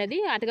ట్యాపింగ్ అనేది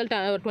ఆర్టికల్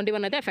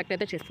 21 అయితే ఎఫెక్ట్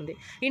అయితే చేస్తుంది.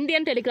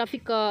 ఇండియన్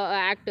టెలిగ్రాఫిక్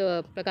యాక్ట్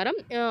ప్రకారం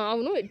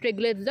అవును it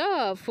regulates the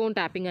phone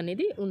tapping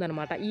అనేది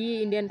ఉందన్నమాట. ఈ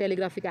ఇండియన్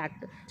టెలిగ్రాఫిక్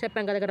యాక్ట్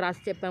చెప్పాం కదా, ఇక్కడ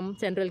రాసి చెప్పాం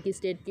సెంట్రల్కి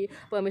స్టేట్కి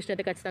పర్మిషన్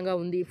అయితే ఖచ్చితంగా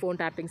ఉంది ఫోన్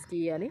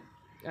ట్యాపింగ్స్కి అని.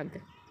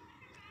 అంతే,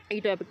 ఈ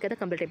టాపిక్ అయితే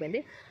కంప్లీట్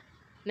అయిపోయింది.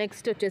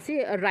 నెక్స్ట్ వచ్చేసి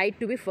రైట్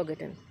టు బి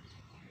ఫర్గటెన్.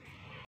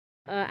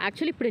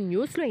 యాక్చువల్లీ ఇప్పుడు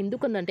న్యూస్లో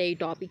ఎందుకు ఉందంటే ఈ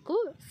టాపిక్,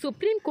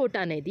 సుప్రీంకోర్టు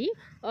అనేది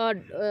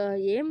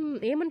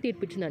ఏమని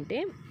తీర్పిచ్చిందంటే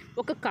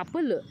ఒక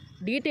కపుల్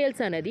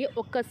డీటెయిల్స్ అనేది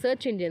ఒక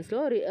సెర్చ్ ఇంజిన్స్లో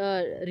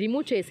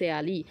రిమూవ్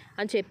చేసేయాలి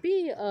అని చెప్పి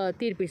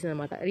తీర్పిచ్చింది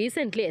అనమాట.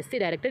 Recently SC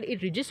directed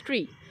it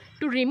registry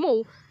to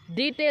remove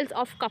details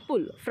of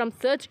couple from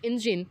search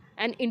engine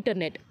and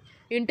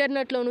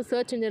ఇంటర్నెట్లోను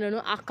search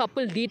ఇంజిన్లోను ఆ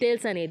కపుల్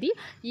డీటెయిల్స్ అనేది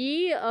ఈ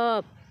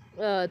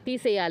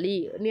తీసేయాలి,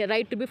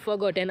 రైట్ టు బి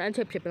ఫర్గోటెన్ అని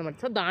చెప్పారన్నమాట.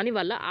 సో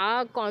దానివల్ల ఆ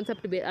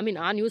కాన్సెప్ట్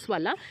ఆ న్యూస్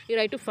వల్ల ఈ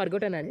రైట్ టు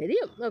ఫర్గోటెన్ అనేది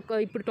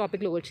ఇప్పుడు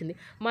టాపిక్లోకి వచ్చింది.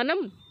 మనం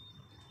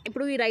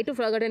ఇప్పుడు ఈ రైట్ టు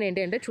ఫర్గోటెన్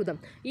ఏంటంటే చూద్దాం.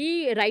 ఈ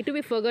రైట్ టు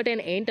బి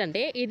ఫర్గోటెన్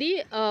ఏంటంటే ఇది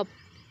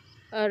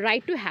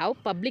right to have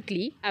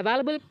publicly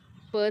available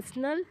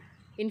personal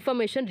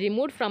information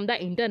removed from the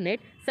internet,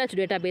 such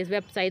database,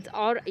 websites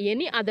or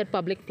any other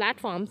public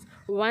platforms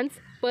once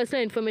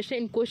personal information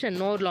in question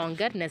no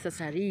longer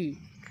necessary.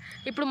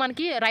 ఇప్పుడు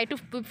మనకి right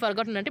to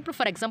ఫర్గోటెన్ అంటే ఇప్పుడు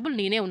for example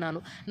నేనే ఉన్నాను,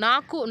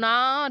 నా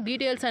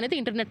details అనేది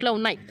ఇంటర్నెట్లో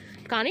ఉన్నాయి,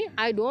 కానీ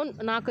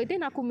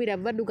నాకు మీరు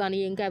ఎవరు కానీ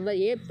ఇంకా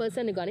ఏ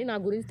పర్సన్ కానీ నా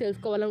గురించి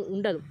తెలుసుకోవాలని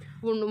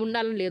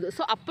ఉండాలని లేదు.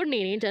 సో అప్పుడు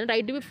నేను ఏం చేయాలి,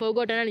 రైట్ టు బి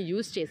ఫర్గోటెన్ అని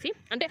యూజ్ చేసి,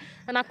 అంటే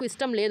నాకు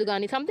ఇష్టం లేదు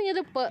కానీ సంథింగ్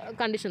ఏదో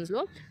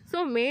కండిషన్స్లో సో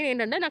మెయిన్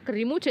ఏంటంటే నాకు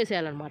రిమూవ్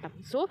చేసేయాలన్నమాట.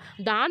 సో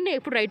దాన్నే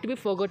ఇప్పుడు రైట్ టు బి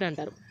ఫర్గోటెన్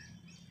అంటారు.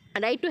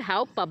 Right to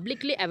have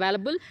publicly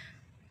available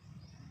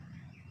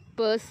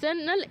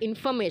personal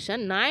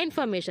information, నా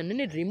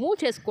ఇన్ఫర్మేషన్ని రిమూవ్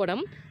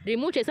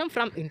చేసాం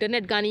ఫ్రమ్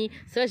ఇంటర్నెట్ కానీ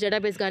సర్చ్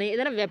డేటాబేస్ కానీ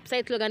ఏదైనా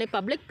వెబ్సైట్స్లో కానీ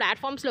పబ్లిక్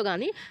ప్లాట్ఫామ్స్లో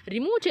కానీ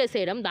రిమూవ్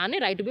చేసేయడం దాన్ని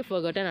రైట్ టు బి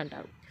ఫర్గోటెన్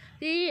అంటారు.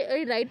 ఈ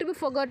right to be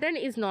ఫర్గోటెన్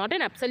is not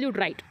an absolute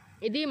right.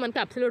 ఇది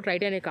మనకి అబ్సల్యూట్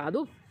రైట్ అనే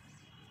కాదు.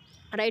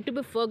 రైట్ టు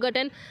బి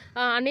ఫర్గోటెన్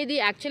అనేది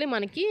యాక్చువల్లీ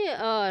మనకి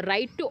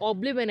రైట్ టు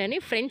ఆబ్లివియన్ అని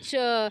ఫ్రెంచ్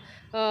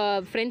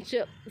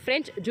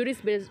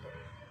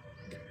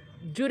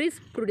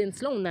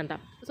జూరిస్ప్రుడెన్స్లో ఉందంట.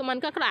 సో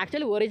మనకి అక్కడ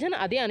యాక్చువల్లీ ఒరిజిన్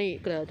అదే అని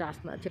ఇక్కడ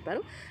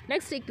చెప్పారు.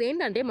 నెక్స్ట్ ఇక్కడ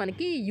ఏంటంటే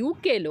మనకి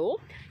యూకేలో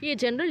ఈ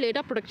general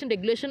data protection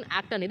regulation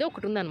act అనేది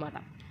ఒకటి ఉందన్నమాట.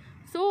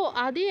 సో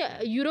అది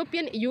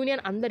యూరోపియన్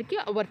యూనియన్ అందరికీ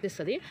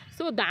వర్తిస్తుంది.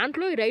 సో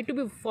దాంట్లో ఈ రైట్ టు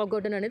బి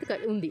ఫర్గోటెన్ అనేది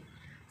ఉంది.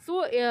 సో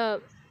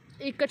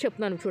ఇక్కడ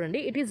చెప్తున్నాను చూడండి,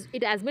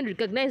 it has been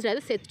recognised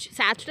as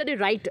statutory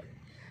right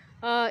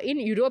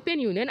in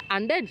European union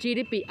under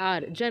GDPR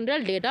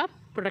general data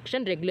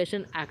protection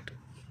regulation act.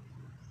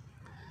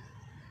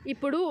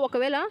 ఇప్పుడు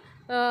ఒకవేళ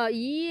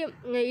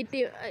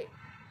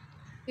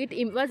it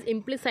was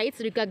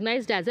implicitly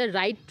recognized as a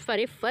right for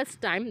a first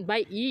time by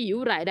EU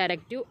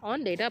Directive on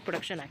Data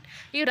Protection Act.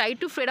 ఈ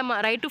right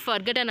to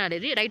ఫర్గెటెన్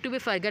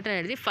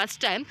అనేది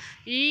first time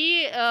ఈ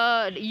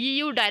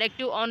EU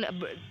directive on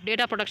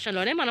data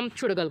ప్రొటెక్షన్లోనే మనం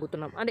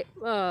చూడగలుగుతున్నాం, అంటే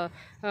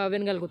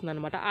వినగలుగుతున్నాం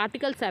అనమాట.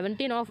 Article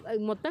 17 of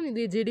మొత్తం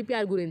ఇది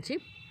GDPR గురించి.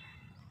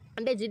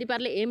 అంటే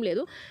GDPRలో ఏం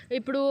లేదు,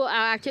 ఇప్పుడు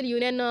యాక్చువల్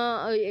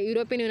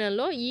యూరోపియన్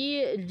యూనియన్లో ఈ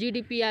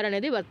GDPR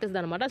అనేది వర్తిస్తుంది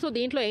అనమాట. సో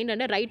దీంట్లో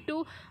ఏంటంటే రైట్ టు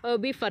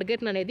బి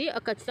ఫర్గెటెన్ అనేది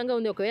ఖచ్చితంగా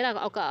ఉంది. ఒకవేళ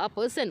ఒక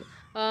పర్సన్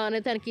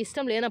అనేది తనకి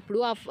ఇష్టం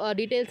లేనప్పుడు ఆ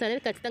డీటెయిల్స్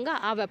అనేది ఖచ్చితంగా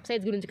ఆ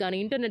వెబ్సైట్స్ గురించి కానీ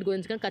ఇంటర్నెట్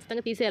గురించి కానీ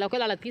ఖచ్చితంగా తీసేయాలి.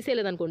 ఒకవేళ అలా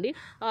తీసేయలేదనుకోండి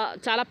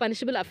చాలా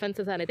పనిషబుల్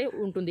అఫెన్సెస్ అనేది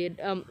ఉంటుంది.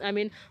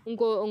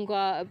 ఇంకో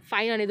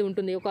ఫైన్ అనేది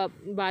ఉంటుంది, ఒక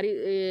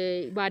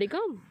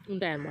భారీగా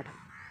ఉంటాయన్నమాట.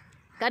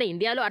 కానీ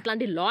ఇండియాలో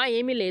అట్లాంటి లా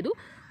ఏమీ లేదు.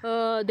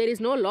 There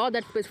is no law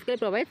that specifically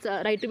provides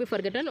right to be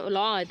ఫర్గెటెన్,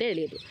 లా అయితే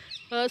లేదు.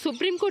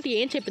 సుప్రీంకోర్టు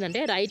ఏం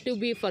చెప్పిందంటే రైట్ టు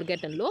బి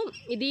ఫర్గెటెన్లో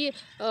ఇది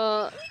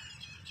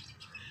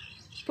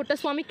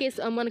పుట్టస్వామి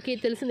కేసు మనకి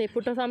తెలిసిందే,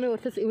 Puttaswamy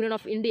versus union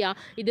of India.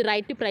 ఇది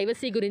రైట్ టు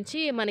ప్రైవసీ గురించి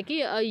మనకి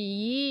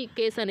ఈ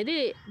కేసు అనేది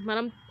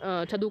మనం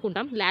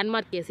చదువుకుంటాం,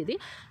 ల్యాండ్మార్క్ కేసు ఇది.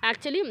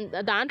 యాక్చువల్లీ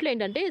దాంట్లో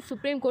ఏంటంటే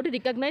సుప్రీంకోర్టు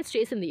రికగ్నైజ్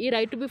చేసింది ఈ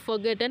right to be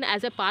ఫర్గెటెన్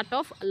as a part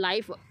of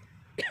life.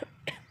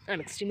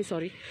 I'm extremely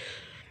sorry,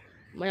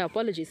 my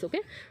apologies.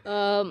 Okay,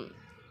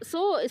 so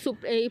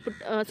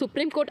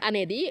supreme court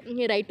అనేది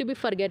రైట్ టు బి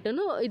ఫర్గెటెన్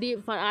ఇది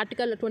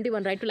ఆర్టికల్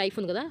 21 రైట్ టు లైఫ్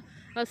ఉంది కదా,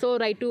 సో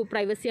రైట్ టు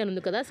ప్రైవసీ అని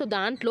ఉంది కదా, సో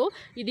దాంట్లో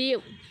ఇది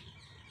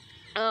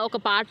ఒక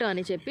పార్ట్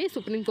అని చెప్పి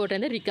సుప్రీంకోర్టు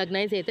అనేది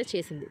రికగ్నైజ్ అయితే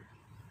చేసింది.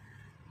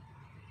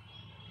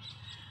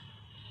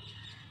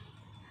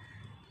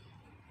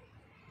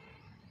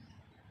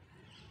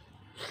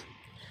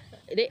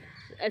 ఇదే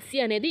ఎస్సీ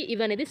అనేది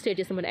ఇవనేది స్టేట్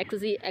చేస్తాం.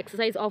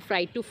 Exercise of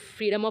right to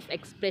freedom of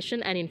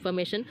expression and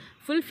information,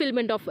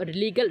 fulfilment of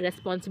legal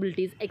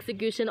responsibilities,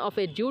 execution of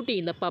a duty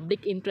in the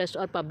public interest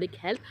are public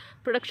health,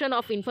 protection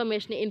of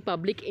information in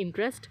public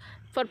interest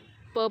for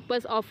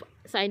purpose of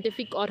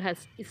scientific or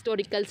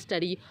historical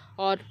study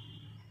or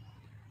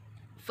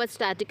for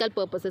statistical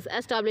purposes,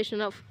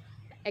 establishment of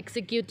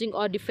executing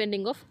or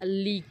defending of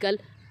legal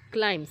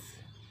claims.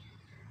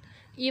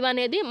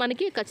 ఇవనేది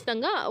మనకి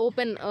ఖచ్చితంగా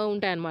open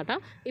ఉంటాయన్నమాట.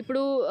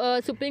 ఇప్పుడు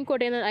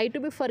supreme court అయినా right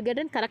to be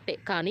ఫర్గెటెన్ కరెక్టే,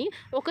 కానీ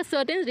ఒక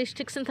certain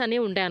restrictions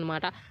అనేవి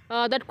ఉంటాయన్నమాట.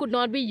 That could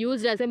not be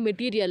used as a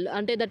material,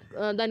 అంటే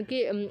దానికి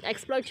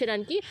ఎక్స్ప్లాయిట్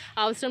చేయడానికి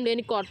అవసరం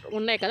లేని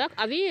ఉన్నాయి కదా,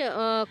 అవి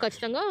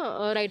ఖచ్చితంగా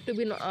రైట్ టు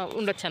బి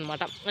ఉండొచ్చు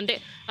అనమాట. అంటే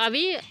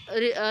అవి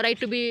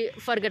రైట్ టు బి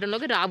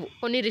ఫర్గెటెన్లోకి రావు.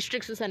 కొన్ని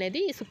రిస్ట్రిక్షన్స్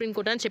అనేది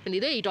సుప్రీంకోర్టు అని చెప్పింది.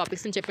 ఇదే ఈ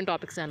టాపిక్స్ అని చెప్పిన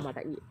టాపిక్స్ అనమాట.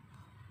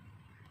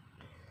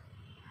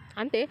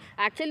 అంటే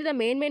యాక్చువల్లీ ద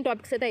మెయిన్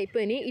టాపిక్స్ అయితే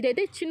అయిపోయినాయి.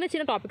 ఇదైతే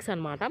చిన్న టాపిక్స్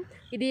అనమాట.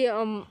 ఇది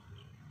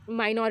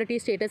minority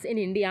status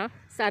in India,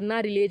 Sarna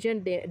religion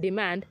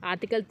demand,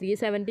 article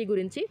 370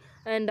 గురించి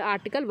అండ్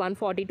ఆర్టికల్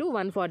 140 to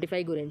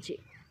 145 గురించి,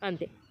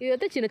 అంతే.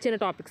 ఇదైతే చిన్న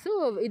టాపిక్స్.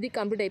 ఇది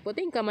కంప్లీట్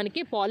అయిపోతే ఇంకా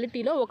మనకి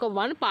పాలిటీలో ఒక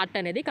 1 పార్ట్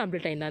అనేది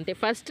కంప్లీట్ అయింది, అంతే.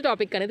 ఫస్ట్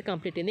టాపిక్ అనేది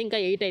కంప్లీట్ అయింది. ఇంకా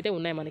 8 అయితే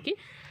ఉన్నాయి మనకి.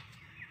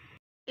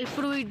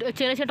 ఇప్పుడు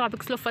చిన్న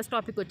టాపిక్స్లో ఫస్ట్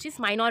టాపిక్ వచ్చి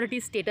మైనారిటీ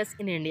స్టేటస్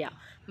ఇన్ ఇండియా.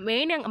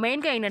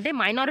 మెయిన్గా ఏంటంటే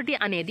మైనారిటీ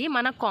అనేది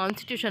మన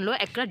కాన్స్టిట్యూషన్లో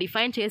ఎక్కడ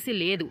డిఫైన్ చేసి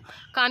లేదు,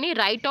 కానీ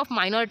రైట్ ఆఫ్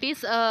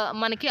మైనారిటీస్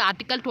మనకి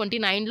ఆర్టికల్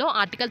 29లో,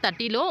 ఆర్టికల్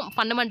 30లో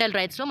ఫండమెంటల్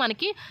రైట్స్లో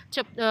మనకి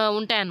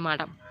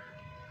ఉంటాయన్నమాట.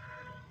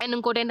 అండ్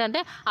ఇంకోటి ఏంటంటే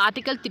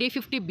ఆర్టికల్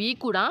 350B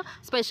కూడా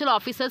special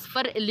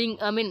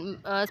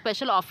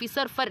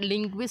officer for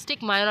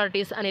linguistic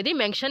minorities అనేది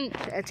మెన్షన్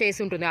చేసి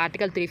ఉంటుంది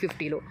ఆర్టికల్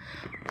 350లో.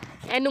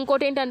 అండ్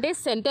ఇంకోటి ఏంటంటే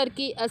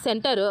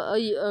centre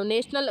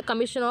national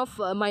commission of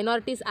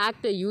minorities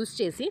act use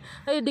చేసి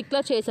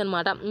డిక్లేర్ చేసి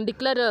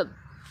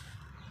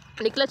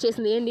డిక్లేర్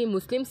చేసింది ఏంటి,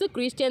 Muslims,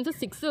 Christians,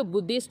 Sikhs,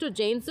 Buddhist,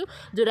 Jains,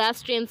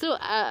 Zoroastrians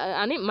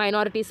అని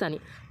మైనారిటీస్ అని.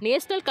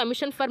 National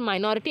commission for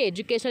minority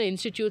education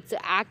institutes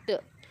act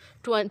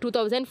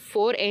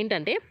 2004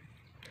 ఏంటంటే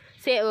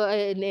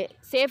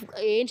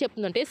ఏం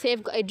చెప్తుందంటే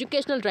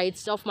educational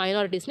rights of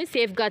మైనారిటీస్ని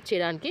safe gourd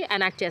చేయడానికి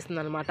ఎనాక్ట్ చేస్తుంది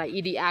అనమాట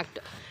ఇది యాక్ట్.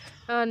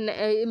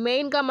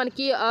 మెయిన్గా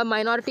మనకి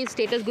మైనారిటీ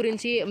స్టేటస్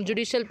గురించి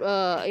జ్యుడిషియల్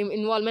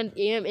ఇన్వాల్వ్మెంట్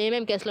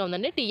ఏమేమి కేసులో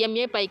ఉందంటే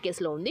TMA పై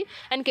కేసులో ఉంది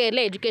అండ్ కేరళ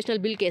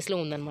ఎడ్యుకేషనల్ బిల్ కేసులో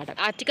ఉందన్నమాట.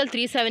 Article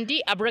 370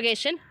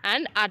 abrogation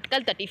and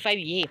article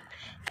 35A.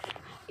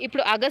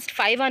 ఇప్పుడు August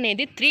 5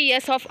 అనేది 3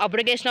 years of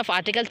abrogation of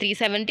article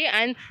 370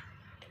 and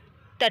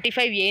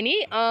 35Aని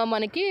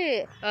మనకి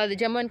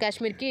జమ్మూ అండ్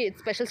కాశ్మీర్కి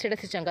స్పెషల్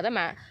స్టేటస్ ఇచ్చాం కదా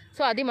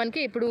సో అది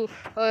మనకి ఇప్పుడు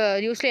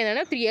న్యూస్లో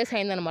ఏంటంటే 3 years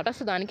అయిందనమాట.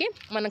 సో దానికి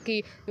మనకి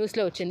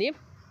న్యూస్లో వచ్చింది.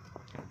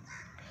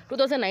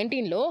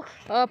 2019లో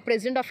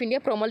ప్రెసిడెంట్ ఆఫ్ ఇండియా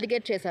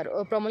ప్రొమల్గేట్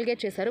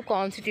చేశారు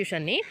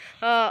కాన్స్టిట్యూషన్ని,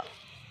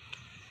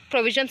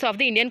 provisions of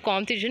the Indian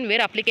constitution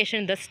wear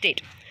application in the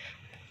state.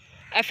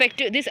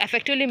 This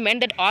effectively meant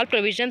that all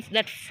provisions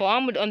that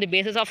formed on the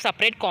basis of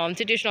separate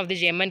constitution of the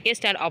Jammu and Kashmir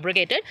stand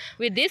abrogated.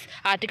 With this,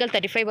 Article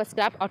 35 was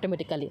scrapped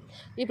automatically.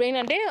 ఇప్పుడు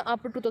ఏంటంటే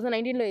అప్పుడు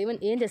 2019లో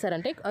ఏం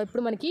చేశారంటే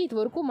ఇప్పుడు మనకి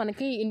ఇదివరకు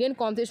మనకి Indian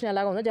constitution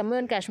ఎలాగ ఉందో జమ్మూ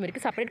అండ్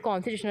కాశ్మీర్కి సపరేట్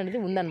కాన్స్టిట్యూషన్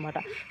అనేది ఉందన్నమాట.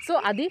 సో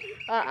అది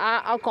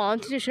ఆ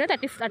కాన్స్టిట్యూషన్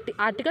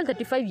ఆర్టికల్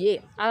 35A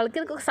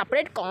వాళ్ళకి ఒక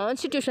సపరేట్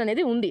కాన్స్టిట్యూషన్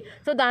అనేది ఉంది.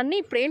 సో దాన్ని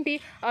ఇప్పుడు ఏంటి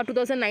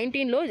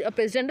 2019లో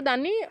ప్రెసిడెంట్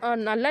దాన్ని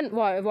నల్ అండ్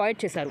వాయిడ్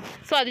చేశారు.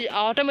 సో అది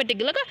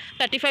ఆటోమేటిక్గా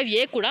 35A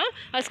కూడా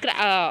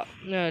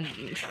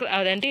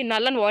అదేంటి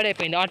నల్ అండ్ వాయిడ్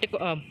అయిపోయింది ఆర్టికల్.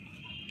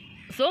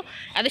 సో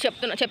అదే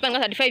చెప్పాను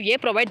కదా 35A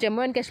provide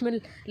Jammu and Kashmir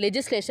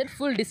legislature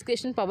full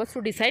discretion powers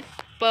to decide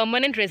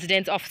permanent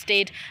residence of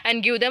state and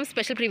give them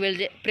special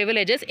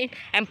privileges in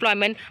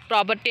employment,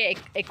 property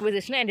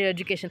acquisition and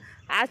education.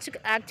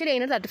 Actually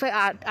ఏంటంటే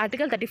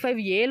article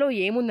 35Aలో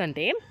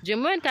ఏముందంటే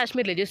Jammu and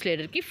Kashmir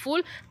లెజిస్లేటర్కి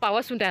full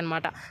powers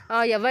ఉంటాయన్నమాట.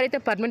 ఎవరైతే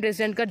permanent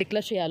రెసిడెంట్గా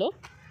declare చేయాలో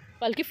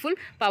వాళ్ళకి full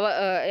power.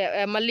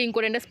 మళ్ళీ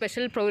ఇంకోటి ఏంటంటే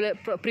special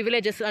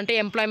privileges అంటే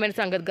ఎంప్లాయ్మెంట్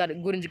సంగతి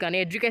గురించి కానీ,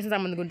 ఎడ్యుకేషన్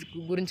సంబంధం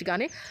గురించి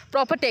కానీ,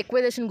 ప్రాపర్టీ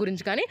ఎక్వైజేషన్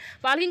గురించి కానీ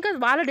వాళ్ళకి ఇంకా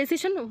వాళ్ళ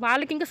డెసిషన్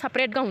వాళ్ళకి ఇంకా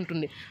సపరేట్గా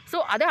ఉంటుంది. సో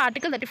అదే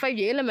ఆర్టికల్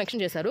 35Aలో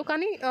మెన్షన్ చేశారు,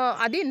 కానీ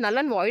అది నల్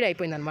అండ్ వాయిడ్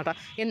అయిపోయింది అనమాట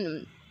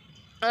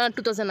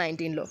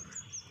 2019లో.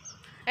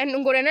 అండ్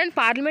ఇంకోటి ఏంటంటే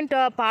పార్లమెంట్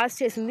పాస్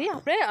చేసింది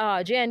అప్పుడే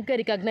J&K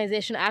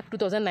రికగ్నైజేషన్ యాక్ట్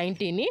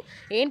 2019ని.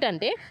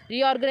 ఏంటంటే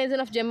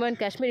reorganisation of Jammu and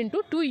Kashmir into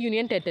 2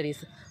 union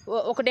territories.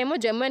 ఒకటేమో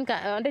జమ్మూ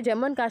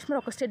అండ్ కాశ్మీర్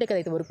ఒక స్టేటే కదా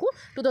ఇది వరకు.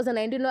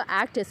 2019లో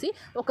యాక్ట్ చేసి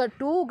ఒక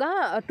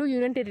 2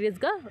 యూనియన్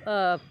టెరిటరీస్గా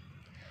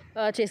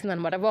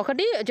చేసిందనమాట.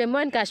 ఒకటి Jammu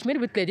and Kashmir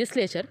with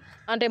legislature,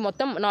 అంటే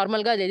మొత్తం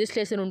నార్మల్గా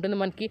లెజిస్లేషన్ ఉంటుంది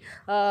మనకి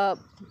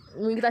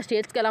మిగతా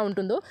స్టేట్స్కి ఎలా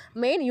ఉంటుందో.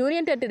 మెయిన్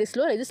యూనియన్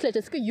టెరిటరీస్లో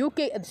లెజిస్లేచర్స్కి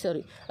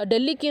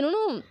ఢిల్లీకిను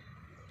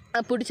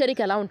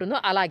పుడుచేరికి ఎలా ఉంటుందో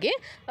అలాగే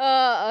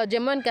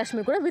జమ్మూ అండ్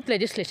కాశ్మీర్ కూడా విత్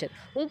లెజిస్లేచర్.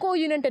 ఇంకో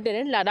యూనియన్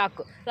టెరిటరీ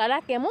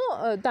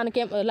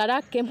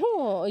లడాక్ ఏమో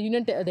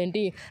యూనియన్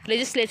అదేంటి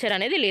లెజిస్లేచర్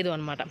అనేది లేదు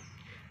అనమాట.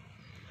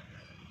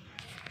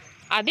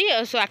 అది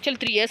సో యాక్చువల్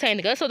 3 years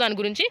అయింది కదా, సో దాని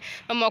గురించి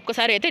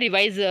ఒక్కసారి అయితే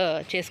రివైజ్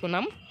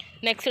చేసుకున్నాం.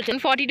 నెక్స్ట్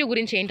 142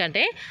 గురించి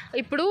ఏంటంటే,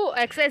 ఇప్పుడు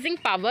excising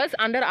powers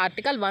under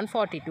article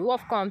 142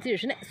 of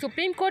constitution,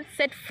 supreme court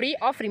set free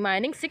of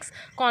remaining 6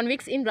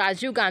 convicts in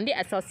Rajiv Gandhi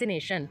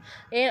assassination.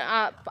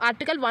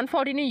 Article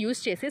 140ని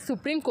use చేసి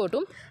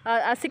సుప్రీంకోర్టు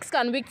ఆ 6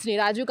 convictsని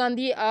రాజీవ్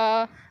గాంధీ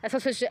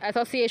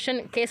అసోసియేషన్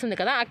కేసు ఉంది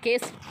కదా, ఆ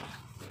కేసు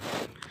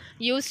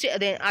యూజ్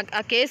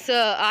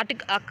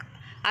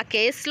ఆ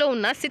కేసులో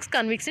ఉన్న 6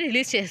 convictsని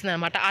రిలీజ్ చేసింది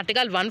అనమాట.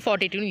 ఆర్టికల్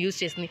 142ని యూజ్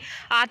చేసింది.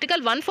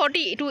 ఆర్టికల్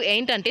 142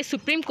 ఏంటంటే,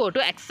 supreme court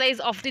excise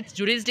of the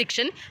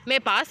jurisdiction May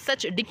pass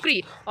such decree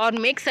are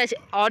make such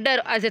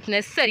order as it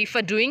necessary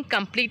for doing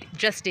complete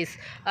justice.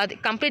 అది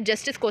కంప్లీట్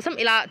జస్టిస్ కోసం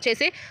ఇలా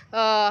చేసే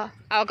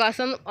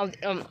అవకాశం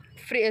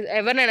ఫ్రీ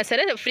ఎవరినైనా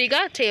సరే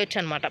ఫ్రీగా చేయొచ్చు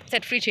అనమాట,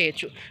 సెట్ ఫ్రీ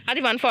చేయొచ్చు. అది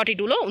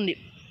 142లో ఉంది.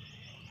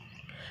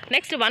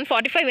 నెక్స్ట్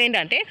 145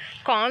 ఏంటంటే,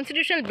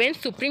 constitutional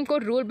bench supreme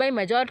court rule by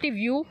majority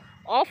view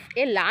of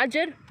a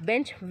larger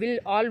bench will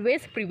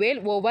always prevail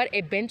over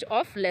a bench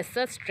of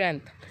lesser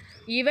strength,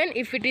 even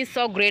if it is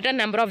so greater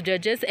number of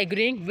judges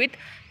agreeing with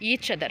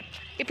each other.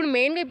 ఇప్పుడు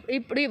మెయిన్గా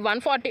ఇప్పుడు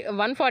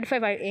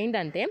 145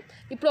 ఏంటంటే,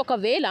 ఇప్పుడు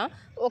ఒకవేళ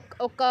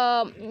ఒక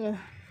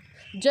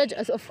judge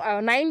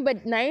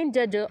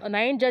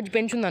 9 judge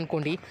bench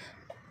ఉందనుకోండి,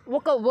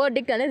 ఒక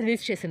verdict అనేది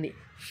రిలీజ్ చేసింది.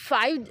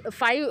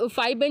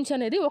 5 బెంచ్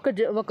అనేది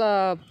ఒక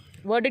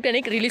వర్డిక్ట్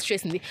అనేది రిలీజ్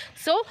చేసింది.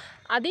 సో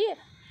అది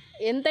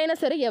ఎంతైనా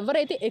సరే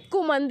ఎవరైతే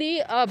ఎక్కువ మంది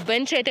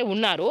బెంచ్ అయితే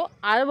ఉన్నారో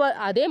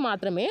అదే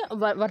మాత్రమే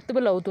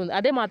వర్తబుల్ అవుతుంది,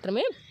 అదే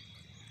మాత్రమే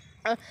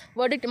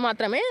వర్డిక్ట్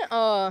మాత్రమే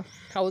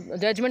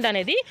జడ్జ్మెంట్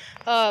అనేది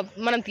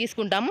మనం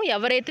తీసుకుంటాము.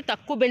 ఎవరైతే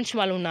తక్కువ బెంచ్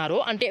వాళ్ళు ఉన్నారో,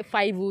 అంటే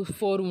 5,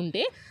 4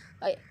 ఉంటే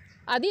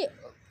అది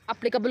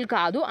అప్లికబుల్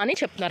కాదు అని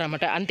చెప్తున్నారు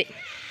అన్నమాట. అంతే.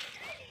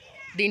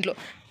 దీంట్లో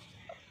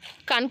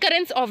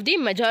concurrence of the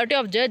majority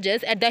of judges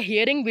at the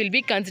hearing will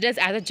be considered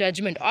as a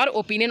judgment or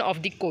opinion of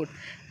the court.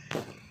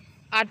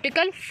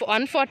 Article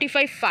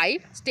 145(5)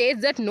 states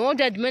that no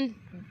judgment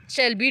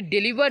shall be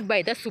delivered by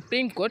the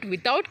Supreme Court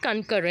without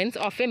concurrence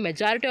of a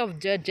majority of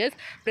judges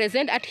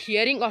present at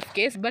hearing of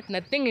case, but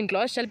nothing in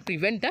clause shall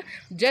prevent the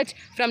judge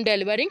from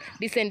delivering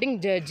dissenting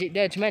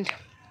judgment.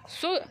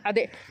 So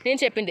అదే నేను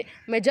చెప్పింది,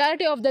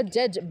 majority of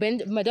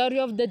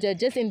the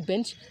judges in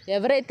bench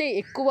ఎవరైతే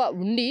ఎక్కువ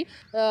ఉండి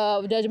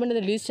judgement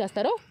release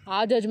చేస్తారో ఆ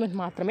judgement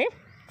మాత్రమే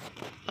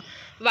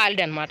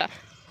valid అనమాట.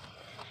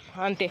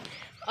 అంతే.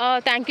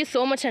 థ్యాంక్ యూ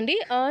సో మచ్ అండి.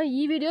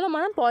 ఈ వీడియోలో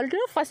మనం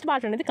పాలిటీలో ఫస్ట్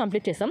పార్ట్ అనేది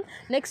కంప్లీట్ చేస్తాం.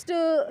 నెక్స్ట్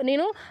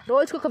నేను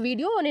రోజుకి ఒక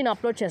వీడియో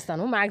అప్లోడ్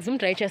చేస్తాను, మ్యాక్సిమం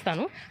ట్రై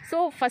చేస్తాను. సో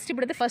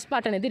ఇప్పుడైతే ఫస్ట్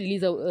పార్ట్ అనేది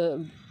రిలీజ్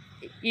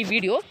ఈ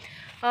video.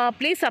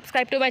 Please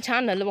subscribe to my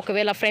channel.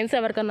 ఒకవేళ ఫ్రెండ్స్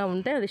ఎవరికన్నా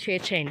ఉంటే అది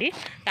షేర్ చేయండి.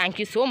 Thank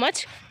you so much.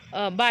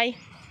 Bye.